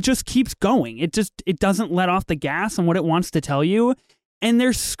that it just keeps going. It doesn't let off the gas on what it wants to tell you. And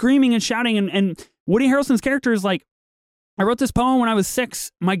they're screaming and shouting. And Woody Harrelson's character is like, I wrote this poem when I was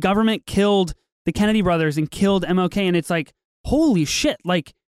 6. My government killed the Kennedy brothers and killed MLK. And it's like, holy shit.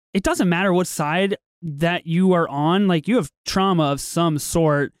 Like, it doesn't matter what side that you are on. Like, you have trauma of some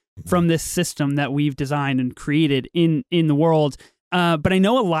sort from this system that we've designed and created in the world. But I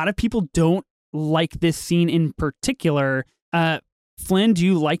know a lot of people don't like this scene in particular. Flynn, do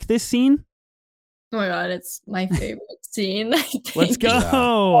you like this scene? Oh my god, it's my favorite scene. I think. Let's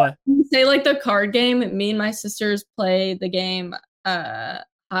go. You say like the card game. Me and my sisters play the game high,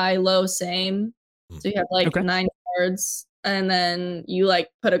 low, same. So you have like 9 cards, and then you like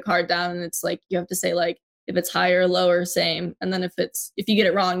put a card down, and it's like you have to say like if it's higher, lower, same, and then if you get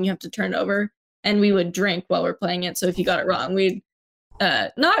it wrong, you have to turn it over. And we would drink while we're playing it. So if you got it wrong, we'd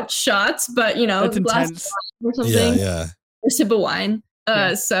not shots, but That's glass intense. of wine or something. Yeah. Or sip of wine.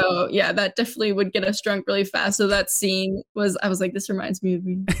 So yeah, that definitely would get us drunk really fast. So that scene I was like, this reminds me of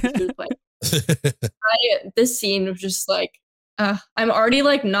me. This scene was just like, I'm already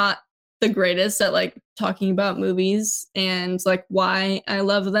like not the greatest at like talking about movies and like why I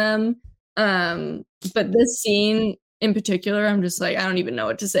love them. But this scene in particular, I'm just like, I don't even know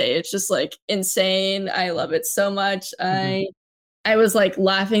what to say. It's just like insane. I love it so much. I was like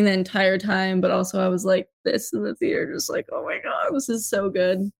laughing the entire time, but also I was like this in the theater, just like, oh my god, this is so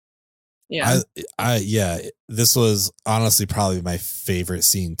good. Yeah. This was honestly probably my favorite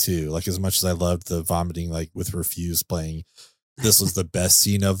scene too. Like as much as I loved the vomiting, like with Refuse playing, this was the best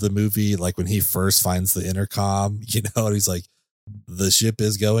scene of the movie. Like when he first finds the intercom, and he's like, the ship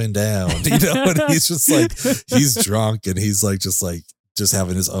is going down, and he's just like, he's drunk and he's like, just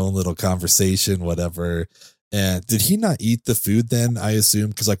having his own little conversation, whatever. And did he not eat the food then, I assume?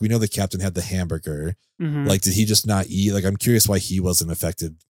 Because like we know the captain had the hamburger. Like, did he just not eat? Like, I'm curious why he wasn't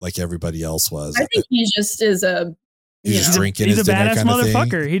affected like everybody else was. I think he just is he's just drinking he's his a dinner badass kind of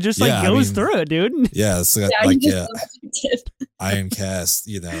motherfucker. thing. He just like goes through it, dude. Yeah, so iron cast,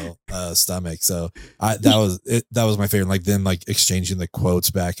 stomach. So that was my favorite. Like them like exchanging the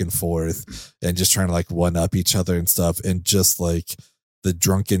quotes back and forth and just trying to like one up each other and stuff, and just like the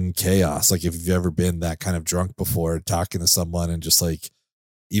drunken chaos. Like if you've ever been that kind of drunk before, talking to someone and just like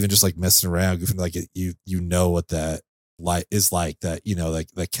even just like messing around, goofing, like you what that is like, that like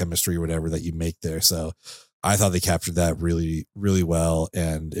that chemistry or whatever that you make there. So I thought they captured that really, really well,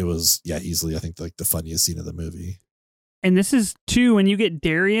 and it was easily I think like the funniest scene of the movie. And this is too when you get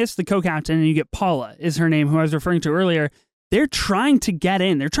Darius, the co-captain, and you get Paula is her name, who I was referring to earlier. They're trying to get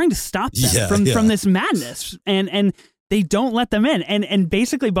in. They're trying to stop them from this madness, and they don't let them in. And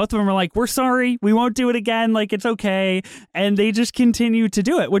basically both of them are like, we're sorry, we won't do it again. Like, it's okay. And they just continue to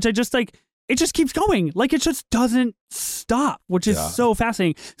do it, which I just like, it just keeps going. Like, it just doesn't stop, which is so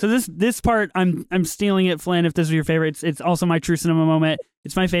fascinating. So this part, I'm stealing it, Flynn, if this is your favorite. It's also my true cinema moment.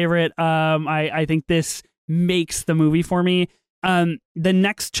 It's my favorite. I think this makes the movie for me. The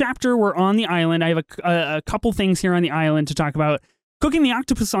next chapter, we're on the island. I have a couple things here on the island to talk about. Cooking the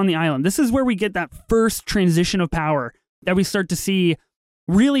octopus on the island. This is where we get that first transition of power that we start to see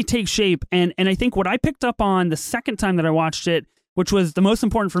really take shape. And I think what I picked up on the second time that I watched it, which was the most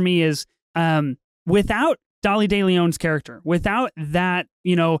important for me, is without Dolly De Leon's character, without that,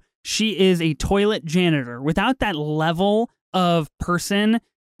 she is a toilet janitor, without that level of person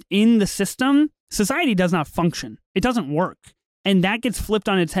in the system, society does not function. It doesn't work. And that gets flipped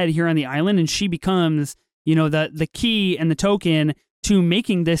on its head here on the island, and she becomes, the key and the token to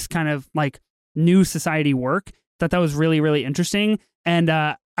making this kind of like new society work. Thought that was really, really interesting. And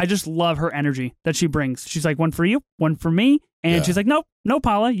I just love her energy that she brings. She's like, one for you, one for me. And she's like, nope, no,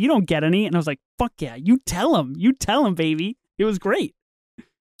 Paula, you don't get any. And I was like, fuck yeah, you tell him, baby. It was great.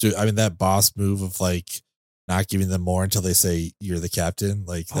 Dude, I mean, that boss move of like not giving them more until they say you're the captain,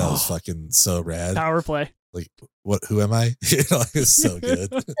 like that was fucking so rad. Power play. Like, who am I? It's so good.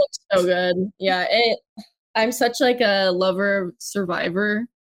 It's so good. Yeah. I'm such like a lover of Survivor.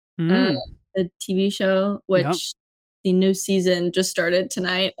 The TV show, which the new season just started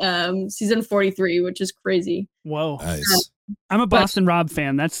tonight. Season 43, which is crazy. Whoa. Nice. I'm a Boston Rob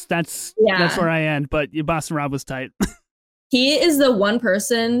fan. That's where I end, but Boston Rob was tight. He is the one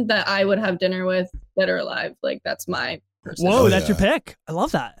person that I would have dinner with dead or alive. Like, that's my person. Whoa, that's your pick. I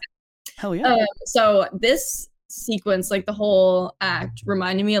love that. Hell yeah. So this sequence, like the whole act,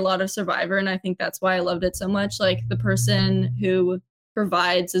 reminded me a lot of Survivor, and I think that's why I loved it so much. Like, the person who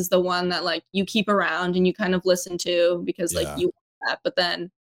provides is the one that like you keep around and you kind of listen to because like you want that, but then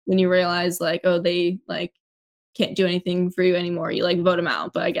when you realize like, oh, they like can't do anything for you anymore, you like vote them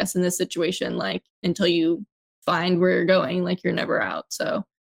out. But I guess in this situation, like until you find where you're going, like you're never out. So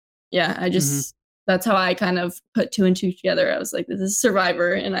yeah, I just that's how I kind of put 2 and 2 together. I was like, this is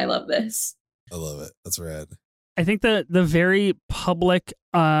Survivor and I love this. I love it. That's rad. I think the very public,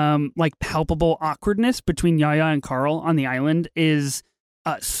 like palpable awkwardness between Yaya and Carl on the island is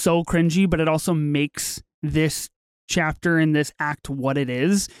so cringy, but it also makes this chapter and this act what it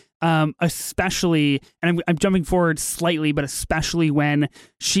is. Especially, and I'm jumping forward slightly, but especially when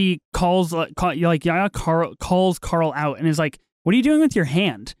she calls Yaya calls Carl out and is like, "What are you doing with your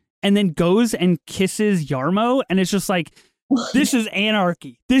hand?" and then goes and kisses Yarmo. And it's just like, this is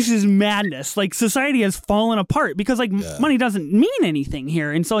anarchy. This is madness. Like society has fallen apart because like money doesn't mean anything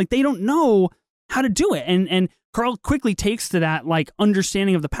here. And so like they don't know how to do it. And Carl quickly takes to that like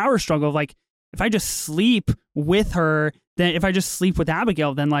understanding of the power struggle of like, if I just sleep with her, then if I just sleep with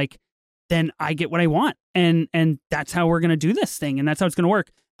Abigail, then I get what I want. And that's how we're going to do this thing. And that's how it's going to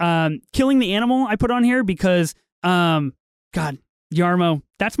work. Killing the animal I put on here because, God, Yarmo,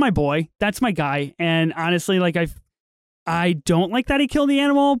 that's my boy. That's my guy. And honestly, like I don't like that he killed the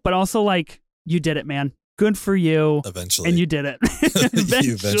animal, but also like you did it, man. Good for you. Eventually. And you did it.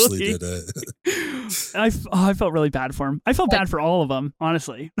 You eventually did it. I felt really bad for him. I felt bad for all of them,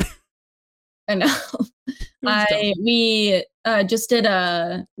 honestly. I know. We just did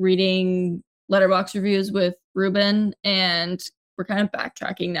a reading Letterboxd reviews with Ruben, and we're kind of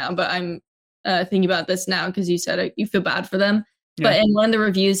backtracking now, but I'm thinking about this now because you said you feel bad for them. Yeah. But in one of the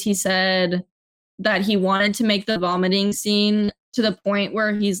reviews, he said that he wanted to make the vomiting scene to the point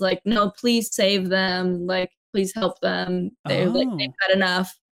where he's like, no, please save them. Like, please help them. They've had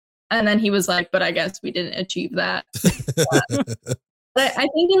enough. And then he was like, but I guess we didn't achieve that. But I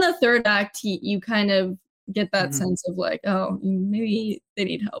think in the third act, you kind of get that sense of like, oh, maybe they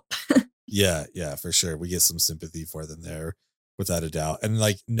need help. Yeah, for sure. We get some sympathy for them there without a doubt. And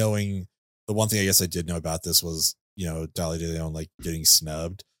like knowing the one thing I guess I did know about this was, Dolly De Leon like getting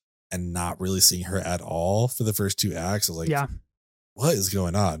snubbed and not really seeing her at all for the first two acts. I was like, what is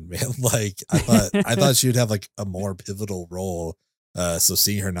going on, man? Like I thought she would have like a more pivotal role. So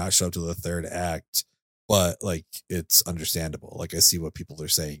seeing her not show up to the third act, but like it's understandable. Like I see what people are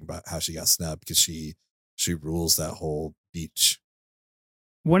saying about how she got snubbed because she rules that whole beach.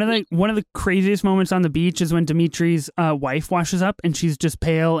 One of the craziest moments on the beach is when Dimitri's wife washes up and she's just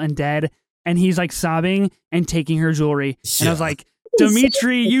pale and dead, and he's like sobbing and taking her jewelry. And I was like,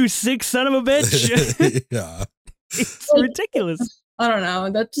 Dimitri, you sick son of a bitch. Yeah. It's ridiculous. I don't know.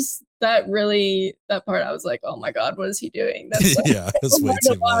 That part I was like, oh my God, what is he doing? That's like, it's way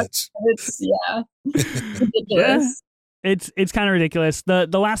too much. It's ridiculous. It's kind of ridiculous. The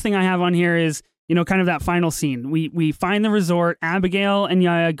last thing I have on here is, kind of that final scene. We find the resort. Abigail and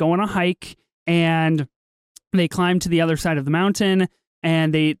Yaya go on a hike and they climb to the other side of the mountain,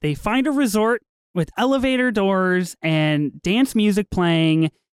 and they find a resort with elevator doors and dance music playing.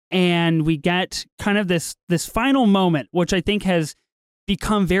 And we get kind of this final moment, which I think has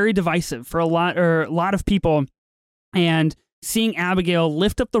become very divisive for a lot of people. And seeing Abigail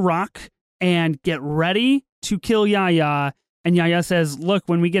lift up the rock and get ready to kill Yaya, and Yaya says, look,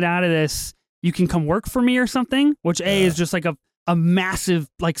 when we get out of this, you can come work for me or something, which is just like a massive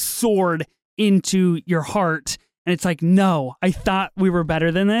like sword into your heart. And it's like, no, I thought we were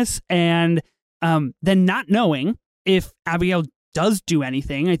better than this. And then not knowing if Abigail does do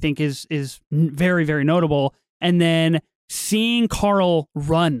anything, I think is very, very notable. And then seeing Carl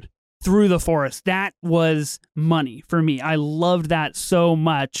run through the forest, that was money for me. I loved that so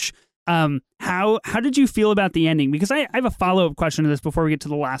much. How did you feel about the ending? Because I have a follow-up question to this before we get to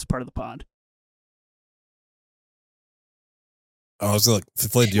the last part of the pod. I was like,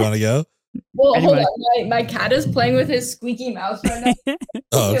 Flynn, do you want to go? Well, hold on. My cat is playing with his squeaky mouse right now.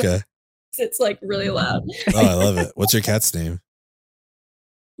 Oh, okay. It's like really loud. Oh, I love it. What's your cat's name?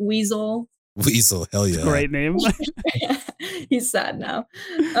 Weasel. Hell yeah. Great name. He's sad now.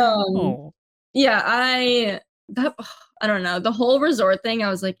 Yeah, I don't know. The whole resort thing, I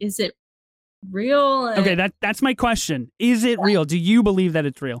was like, is it real? Okay, that's my question. Is it real? Do you believe that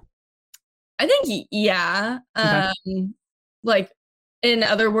it's real? I think yeah. Okay. Like, in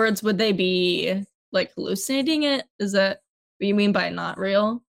other words, would they be like hallucinating it? Is that what you mean by not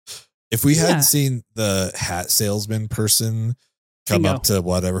real? If we had seen the hat salesman person come up to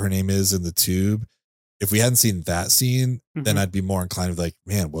whatever her name is in the tube, if we hadn't seen that scene, then I'd be more inclined to be like,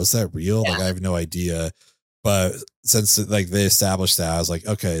 man, was that real? Like, I have no idea. But since like they established that, I was like,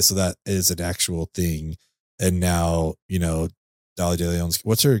 okay, so that is an actual thing. And now, Dolly De Leon's,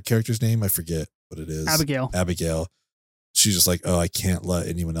 what's her character's name? I forget what it is. Abigail. She's just like, oh, I can't let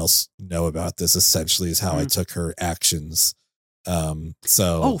anyone else know about this, essentially is how I took her actions.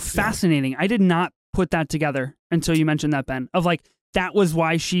 Fascinating. I did not put that together until you mentioned that, Ben, of like, that was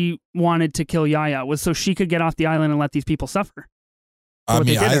why she wanted to kill Yaya, was so she could get off the island and let these people suffer. I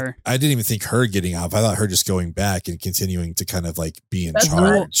mean, I didn't even think her getting off. I thought her just going back and continuing to kind of like be in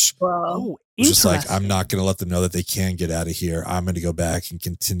charge. Wow. Just like, I'm not going to let them know that they can get out of here. I'm going to go back and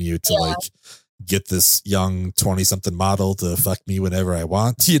continue to like get this young 20-something model to fuck me whenever I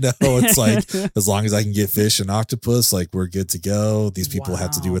want. It's like, as long as I can get fish and octopus, like we're good to go. These people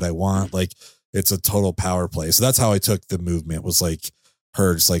have to do what I want. Like, it's a total power play. So that's how I took the movement, was like,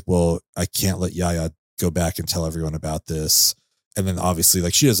 her just like, well, I can't let Yaya go back and tell everyone about this. And then obviously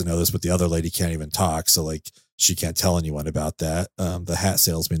like she doesn't know this, but the other lady can't even talk. So like she can't tell anyone about that. The hat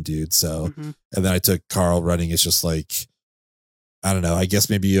salesman dude. So, and then I took Carl running as just like, I don't know, I guess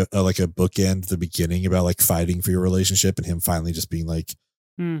maybe like a bookend the beginning about like fighting for your relationship and him finally just being like,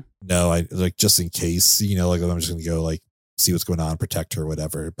 no, I like just in case, you know, like I'm just going to go like see what's going on, protect her,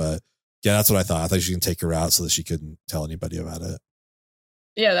 whatever. But yeah, that's what I thought. I thought she can take her out so that she couldn't tell anybody about it.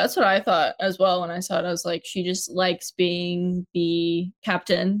 Yeah, that's what I thought as well when I saw it. I was like, she just likes being the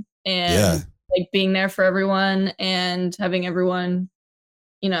captain and like being there for everyone and having everyone,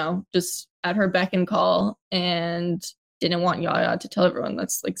 you know, just at her beck and call, and didn't want Yaya to tell everyone.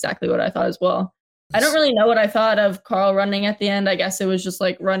 That's exactly what I thought as well. I don't really know what I thought of Carl running at the end. I guess it was just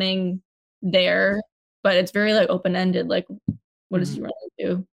like running there, but it's very like open-ended. Like, what does he run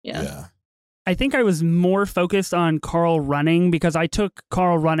into? Yeah. I think I was more focused on Carl running because I took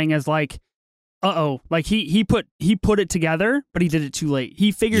Carl running as like, like he put it together, but he did it too late.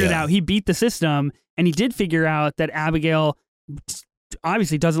 He figured it out. He beat the system, and he did figure out that Abigail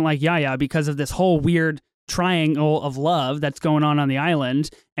obviously doesn't like Yaya because of this whole weird triangle of love that's going on the island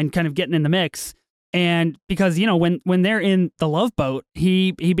and kind of getting in the mix. And because, you know, when they're in the love boat,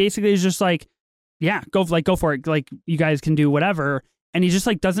 he basically is just like, yeah, go for it. Like, you guys can do whatever. And he just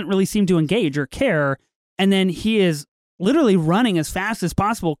like doesn't really seem to engage or care. And then he is literally running as fast as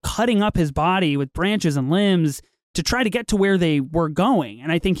possible, cutting up his body with branches and limbs to try to get to where they were going.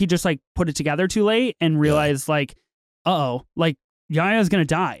 And I think he just like put it together too late and realized like, like Yaya's going to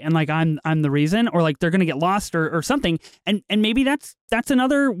die. And like, I'm the reason, or like they're going to get lost or something. And maybe that's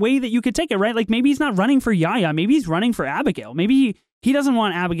another way that you could take it, right? Like maybe he's not running for Yaya. Maybe he's running for Abigail. Maybe he doesn't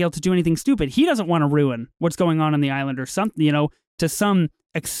want Abigail to do anything stupid. He doesn't want to ruin what's going on the island or something, you know, to some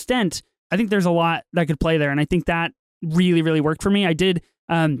extent. I think there's a lot that could play there. And I think that really, really worked for me. I did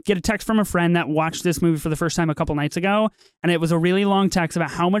get a text from a friend that watched this movie for the first time a couple nights ago. And it was a really long text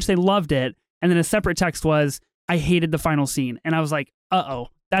about how much they loved it. And then a separate text was, I hated the final scene. And I was like,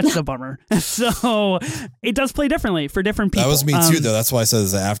 that's the bummer. So it does play differently for different people. That was me too, though. That's why I said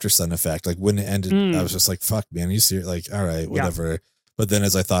it's the after sun effect. Like when it ended, I was just like, fuck, man, you see it? Like, all right, whatever. Yeah. But then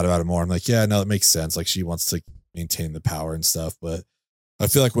as I thought about it more, I'm like, yeah, no, it makes sense. Like she wants to maintain the power and stuff. But I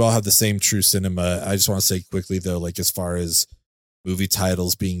feel like we all have the same true cinema. I just want to say quickly, though, like as far as movie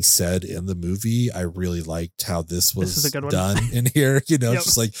titles being said in the movie, I really liked how this was done in here. You know,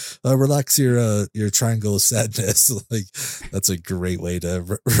 just like relax your triangle of sadness. Like that's a great way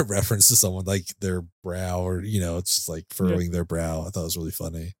to reference to someone, like their brow, or you know, it's just like furrowing their brow. I thought it was really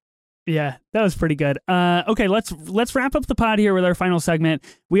funny. Yeah, that was pretty good. Okay, let's wrap up the pod here with our final segment.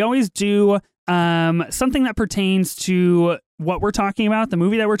 We always do something that pertains to what we're talking about, the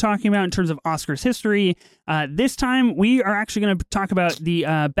movie that we're talking about in terms of Oscars history. This time, we are actually going to talk about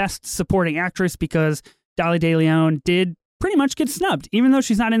the Best Supporting Actress because Dolly De Leon did pretty much get snubbed. Even though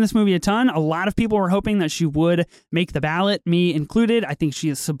she's not in this movie a ton, a lot of people were hoping that she would make the ballot, me included. I think she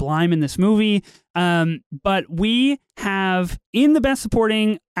is sublime in this movie. But we have, in the Best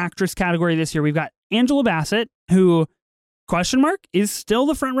Supporting Actress category this year, we've got Angela Bassett, who... question mark is still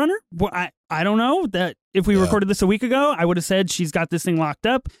the front runner. Well, I don't know that if we recorded this a week ago, I would have said she's got this thing locked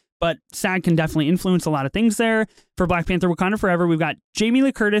up, but SAG can definitely influence a lot of things there. For Black Panther Wakanda Forever, we've got Jamie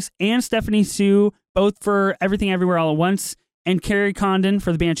Lee Curtis and Stephanie Hsu, both for Everything Everywhere All at Once, and Carrie Condon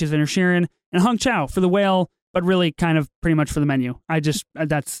for The Banshees of Inisherin, and Hong Chow for The Whale, but really kind of pretty much for The Menu.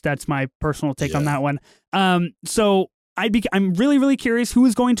 That's my personal take on that one. So I'm really, really curious who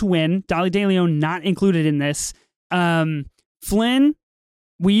is going to win. Dolly De Leon not included in this. Flynn,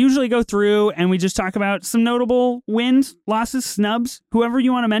 we usually go through and we just talk about some notable wins, losses, snubs, whoever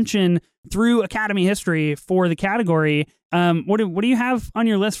you want to mention through Academy history for the category. What do you have on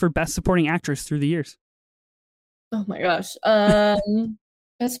your list for Best Supporting Actress through the years? Oh my gosh.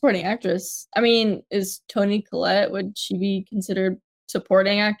 Best Supporting Actress. I mean, is Toni Collette, would she be considered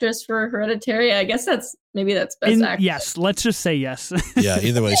supporting actress for Hereditary? I guess that's best actress. Yes, let's just say yes. Yeah,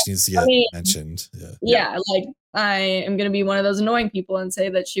 either way she needs to get mentioned. Yeah, like I am going to be one of those annoying people and say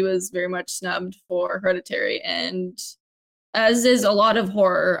that she was very much snubbed for Hereditary, and as is a lot of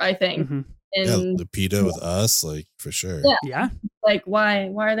horror, I think. Lupita with Us, like for sure. Yeah. Like why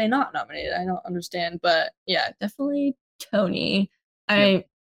are they not nominated? I don't understand, but yeah, definitely Toni. I'm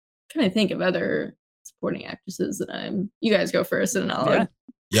trying to think of other supporting actresses that you guys go first and I'll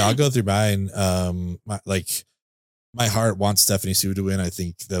I'll go through mine. My heart wants Stephanie Hsu to win. I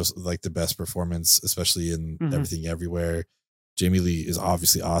think that was like the best performance, especially in Everything Everywhere. Jamie Lee is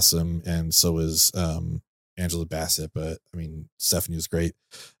obviously awesome, and so is Angela Bassett. But I mean, Stephanie was great.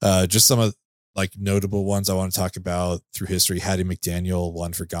 Just some of like notable ones I want to talk about through history. Hattie McDaniel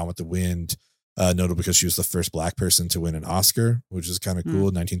won for Gone with the Wind, notable because she was the first Black person to win an Oscar, which is kind of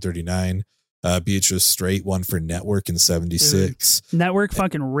cool. 1939. Beatrice Straight won for Network in 76. Network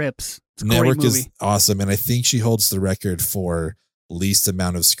fucking rips. Network is awesome, and I think she holds the record for least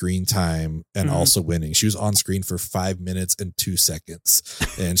amount of screen time and also winning. She was on screen for 5 minutes and 2 seconds,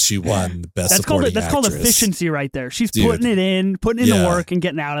 and she won Best Supporting Actress. That's called efficiency right there. She's putting in the work and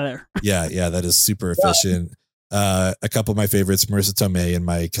getting out of there. Yeah, that is super efficient. A couple of my favorites, Marissa Tomei and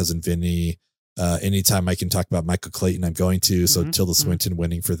My Cousin Vinny. Anytime I can talk about Michael Clayton, I'm going to. So Tilda Swinton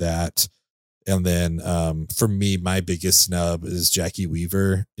winning for that. And then for me, my biggest snub is Jackie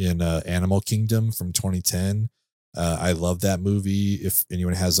Weaver in Animal Kingdom from 2010. I love that movie. If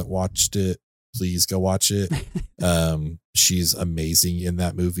anyone hasn't watched it, please go watch it. She's amazing in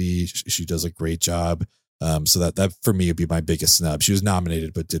that movie. She does a great job. So that for me would be my biggest snub. She was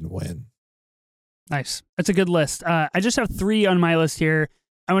nominated but didn't win. Nice. That's a good list. I just have 3 on my list here.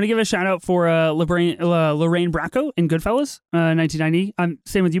 I want to give a shout out for Lorraine Bracco in Goodfellas, 1990.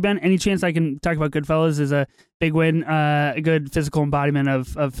 Same with you, Ben. Any chance I can talk about Goodfellas is a big win, a good physical embodiment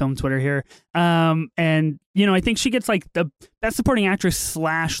of film Twitter here. And I think she gets like the Best Supporting Actress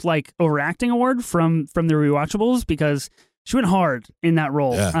 / like overacting award from the Rewatchables because she went hard in that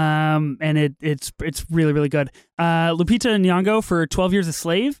role. Yeah. And it's really, really good. Lupita Nyong'o for 12 Years a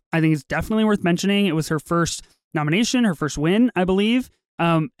Slave, I think it's definitely worth mentioning. It was her first nomination, her first win, I believe.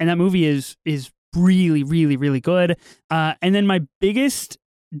 And that movie is really, really, really good. And then my biggest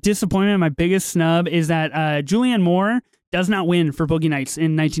disappointment, my biggest snub is that Julianne Moore does not win for Boogie Nights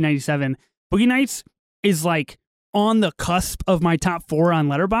in 1997. Boogie Nights is like on the cusp of my top 4 on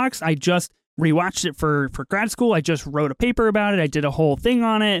Letterboxd. I just rewatched it for grad school. I just wrote a paper about it. I did a whole thing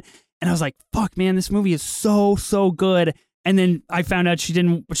on it. And I was like, fuck, man, this movie is so, so good. And then I found out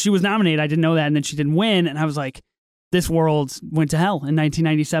she was nominated. I didn't know that. And then she didn't win. And I was like, this world went to hell in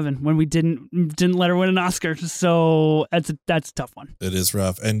 1997 when we didn't let her win an Oscar. So that's a tough one. It is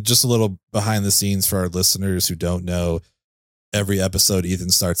rough. And just a little behind the scenes for our listeners who don't know, every episode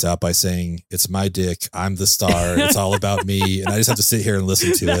Ethan starts out by saying, "It's my dick. I'm the star. It's all about me." And I just have to sit here and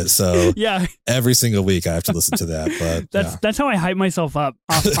listen to it. So yeah, every single week I have to listen to that. But that's how I hype myself up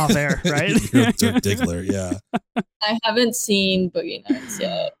off air, right? You're a dirt diggler. Yeah. I haven't seen Boogie Nights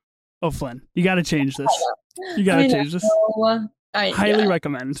yet. Oh, Flynn, you got to change this. You got to change this. I highly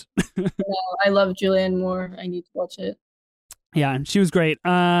recommend. I love Julianne Moore. I need to watch it. Yeah, she was great.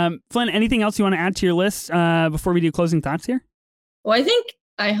 Flynn, anything else you want to add to your list before we do closing thoughts here? Well,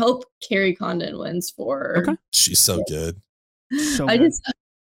 I hope Carrie Condon wins for. Okay. She's so good.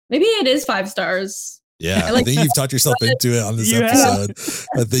 Maybe it is 5 stars. Yeah, I think you've talked yourself into it on this episode.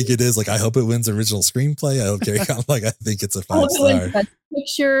 I think it is. Like, I hope it wins original screenplay. I hope Carrie Condon. Like, I think it's a 5-star. Best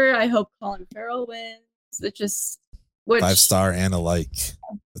Picture. I hope Colin Farrell wins. It just 5-star and alike.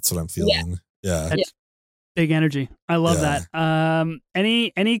 That's what I'm feeling. Yeah. That's big energy. I love that.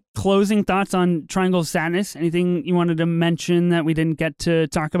 Any closing thoughts on Triangle of Sadness? Anything you wanted to mention that we didn't get to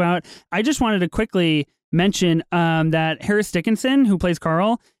talk about? I just wanted to quickly mention that Harris Dickinson, who plays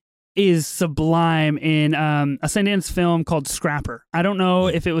Carl, is sublime in a Sundance film called Scrapper. I don't know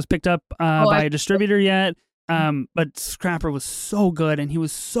if it was picked up by a distributor yet, but Scrapper was so good, and he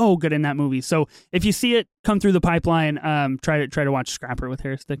was so good in that movie. So if you see it come through the pipeline, try to watch Scrapper with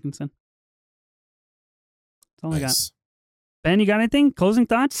Harris Dickinson. That's all I got. Ben, you got anything? Closing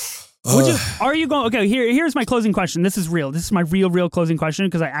thoughts? Are you going? Okay, here's my closing question. This is real. This is my real closing question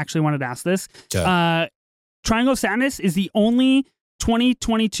because I actually wanted to ask this. Okay. Triangle of Sadness is the only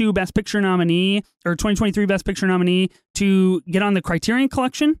 2022 Best Picture nominee or 2023 Best Picture nominee to get on the Criterion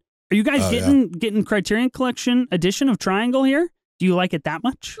Collection. Are you guys getting Criterion Collection edition of Triangle here? Do you like it that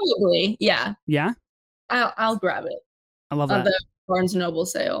much? Probably, yeah. Yeah? I'll grab it. I love that. On the Barnes & Noble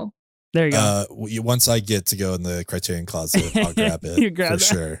sale. There you go. Once I get to go in the Criterion closet, I'll grab it for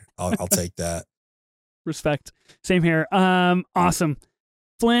sure. I'll take that. Respect. Same here. Awesome.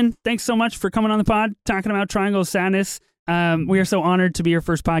 Flynn, thanks so much for coming on the pod, talking about Triangle of Sadness. We are so honored to be your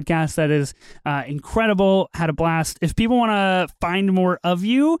first podcast. That is incredible. Had a blast. If people want to find more of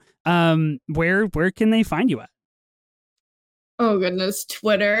you, where can they find you at? Oh goodness,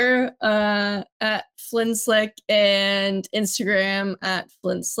 Twitter at FlynnSlick and Instagram at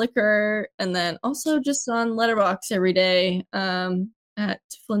FlynnSlicker, and then also just on Letterboxd every day at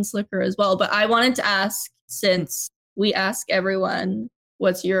FlynnSlicker as well. But I wanted to ask, since we ask everyone,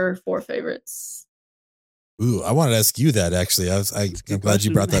 what's your 4 favorites? Ooh, I wanted to ask you that actually. I'm glad you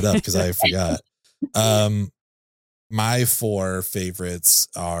brought that up because I forgot. My 4 favorites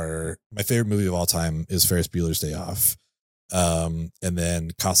are, my favorite movie of all time is Ferris Bueller's Day Off. And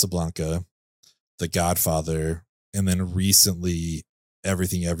then Casablanca. The Godfather, and then recently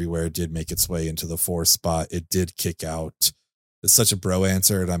Everything Everywhere did make its way into the 4th spot. It did kick out. It's such a bro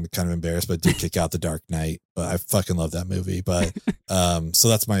answer, and I'm kind of embarrassed, but it did kick out The Dark Knight. But I fucking love that movie. But so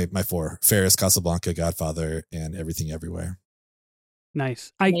that's my 4: Ferris, Casablanca, Godfather, and Everything Everywhere.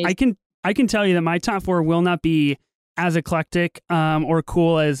 Nice. I can tell you that my top 4 will not be as eclectic or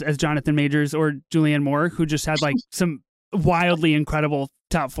cool as Jonathan Majors or Julianne Moore, who just had like some wildly incredible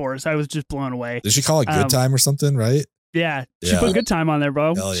top 4s. I was just blown away. Did she call it Good Time or something, right? Yeah, she put Good Time on there,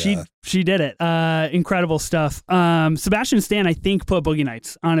 bro. Hell yeah. She did it. Incredible stuff. Sebastian Stan, I think, put Boogie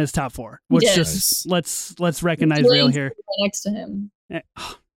Nights on his top 4, which just let's recognize real here. Right next to him.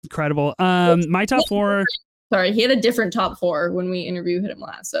 Incredible. My top 4. Sorry, he had a different top 4 when we interviewed him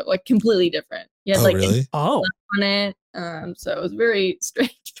last. So like completely different. He had really? On it. So it was very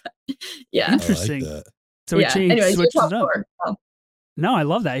strange. But yeah. Interesting. I like that. So he anyways, switches top it up. 4. Oh. No, I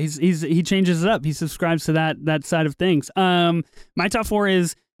love that. He changes it up. He subscribes to that side of things. My top 4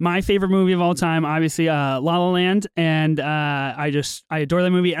 is my favorite movie of all time, obviously La La Land, and I adore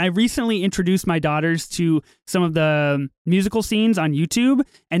that movie. I recently introduced my daughters to some of the musical scenes on YouTube,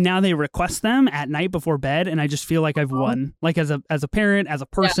 and now they request them at night before bed, and I just feel like I've won. Like as a parent, as a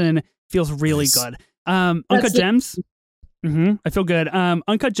person, feels really good. Uncut Gems. I feel good.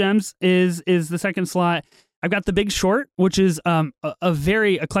 Uncut Gems is the second slot. I've got The Big Short, which is a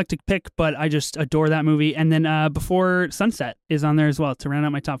very eclectic pick, but I just adore that movie. And then Before Sunset is on there as well to round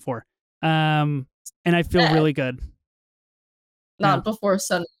out my top 4. And I feel really good. Not Before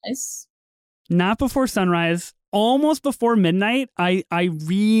Sunrise. Not Before Sunrise. Almost Before Midnight. I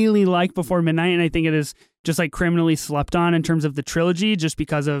really like Before Midnight, and I think it is just like criminally slept on in terms of the trilogy, just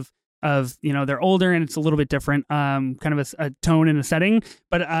because of they're older and it's a little bit different, kind of a tone and a setting.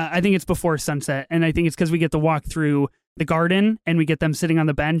 But I think it's Before Sunset, and I think it's because we get to walk through the garden and we get them sitting on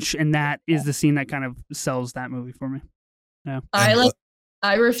the bench, and that is the scene that kind of sells that movie for me. Yeah,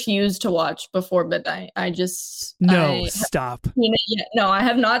 I refuse to watch Before Midnight. Stop. No, I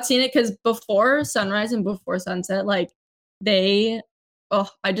have not seen it because Before Sunrise and Before Sunset, like I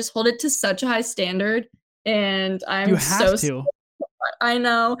just hold it to such a high standard, and I'm so scared. I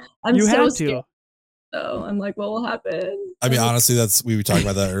know. You so have scared. So I'm like, what will happen? I mean, honestly, we were talking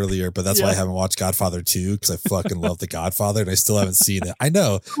about that earlier, but that's why I haven't watched Godfather 2, because I fucking love The Godfather and I still haven't seen it. I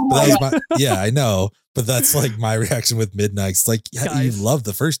know. But I know. But that's like my reaction with Midnight. It's like, you love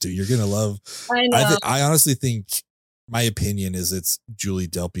the first 2. You're going to love. I know. I honestly think my opinion is it's Julie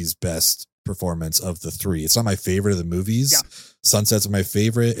Delpy's best performance of the 3. It's not my favorite of the movies. Yeah. Sunset's my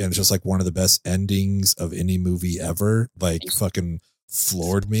favorite, and it's just like one of the best endings of any movie ever. Like fucking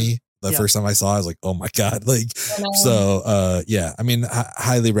floored me the first time I saw it. I was like, oh my god. Like, so I mean,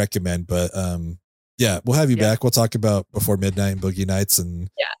 highly recommend, but we'll have you back. We'll talk about Before Midnight and Boogie Nights, and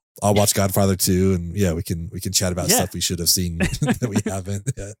I'll watch Godfather 2, and we can chat about stuff we should have seen that we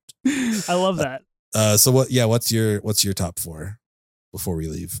haven't yet. I love that. So what's your top 4 before we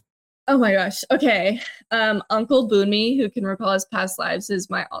leave? Oh my gosh. Okay. Uncle Boonmee, Who Can Recall His Past Lives, is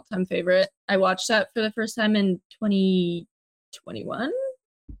my all-time favorite. I watched that for the first time in 2021,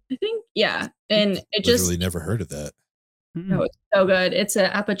 I think. Yeah. And it just really never heard of that. No, it's so good. It's a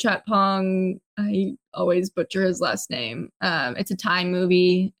Apichatpong. I always butcher his last name. It's a Thai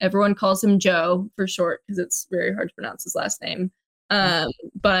movie. Everyone calls him Joe for short because it's very hard to pronounce his last name.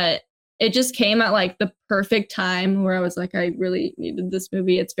 But it just came at like the perfect time where I was like, I really needed this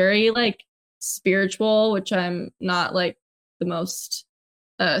movie. It's very like spiritual, which I'm not like the most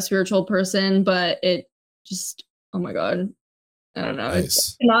spiritual person, but it just, oh my God. I don't know.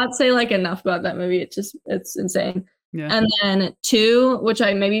 Nice. I cannot say like enough about that movie. It's insane. Yeah. And then 2, which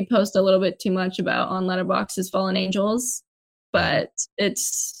I maybe post a little bit too much about on Letterboxd, is Fallen Angels. But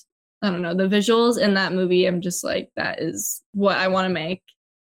it's, I don't know, the visuals in that movie, I'm just like, that is what I want to make.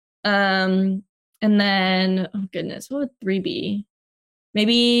 And then, oh goodness, what would 3 be?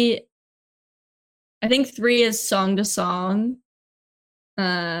 Maybe, I think 3 is Song to Song,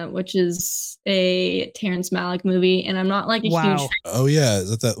 which is a Terrence Malick movie, and I'm not like a huge. Oh yeah,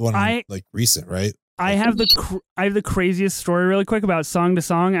 is that one like recent, right? I have the craziest story really quick about Song to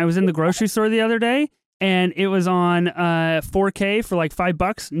Song. I was in the grocery store the other day, and it was on 4K for like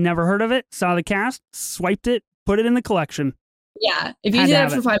 $5. Never heard of it. Saw the cast, swiped it, put it in the collection. Yeah, if you do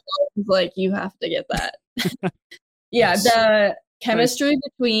that for $5, like you have to get that. Yeah, the chemistry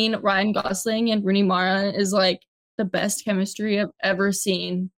between Ryan Gosling and Rooney Mara is like the best chemistry I've ever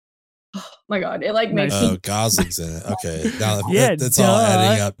seen. Oh my God, it like makes me. Gosling's in it. Okay, now that's all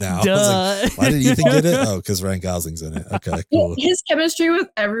adding up now. I was like, why did Ethan get it? Oh, because Ryan Gosling's in it. Okay, cool. His chemistry with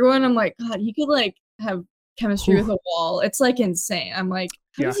everyone, I'm like, God, he could like have chemistry with a wall. It's like insane. I'm like,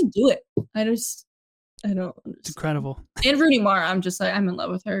 how does he do it? I don't understand. It's incredible. And Rooney Mara, I'm just like, I'm in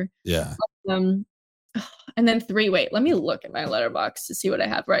love with her. Yeah. And then 3, wait, let me look at my letterbox to see what I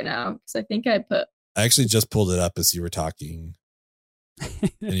have right now. Because I think I actually just pulled it up as you were talking.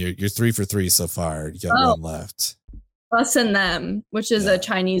 And you're 3 for 3 so far. You got one left. Us and Them, which is a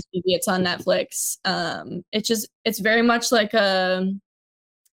Chinese movie. It's on Netflix. It's very much like a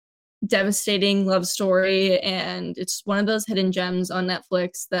devastating love story, and it's one of those hidden gems on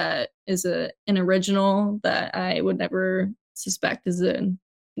Netflix that is an original that I would never suspect is a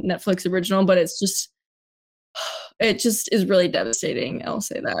Netflix original, but it just is really devastating. I'll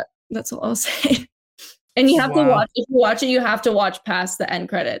say that. That's all I'll say. And you have to watch, if you watch it, you have to watch past the end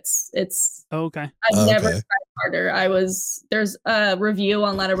credits. It's okay. I've never cried harder. There's a review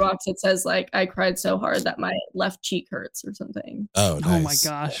on Letterboxd that says like I cried so hard that my left cheek hurts or something. Oh, nice. Oh my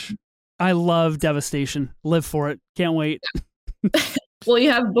gosh. I love Devastation. Live for it. Can't wait. Well, you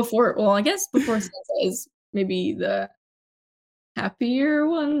have Before Sunset is maybe the happier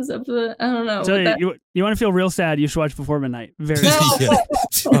ones of the, I don't know. So you want to feel real sad, you should watch Before Midnight. Very yeah,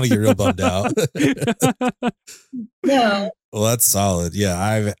 if you want to get real bummed out. No. Well, that's solid. Yeah,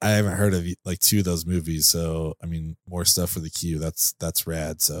 I haven't heard of like 2 of those movies, so I mean, more stuff for the queue. That's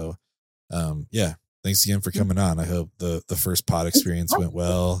rad. So yeah, thanks again for coming on. I hope the first pod experience went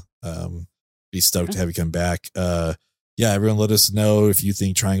well. Be stoked to have you come back. Yeah, everyone let us know if you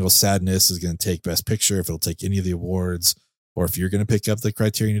think Triangle Sadness is going to take Best Picture, if it'll take any of the awards, or if you're going to pick up the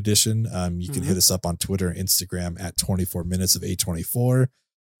Criterion Edition. You can hit us up on Twitter and Instagram at 24 minutes of A24.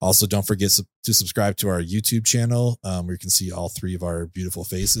 Also, don't forget to subscribe to our YouTube channel, where you can see all 3 of our beautiful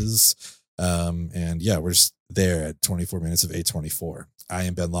faces. And yeah, we're just there at 24 minutes of A24. I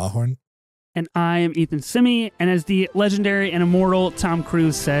am Ben Lawhorn. And I am Ethan Simi. And as the legendary and immortal Tom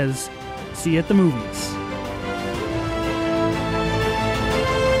Cruise says, see you at the movies.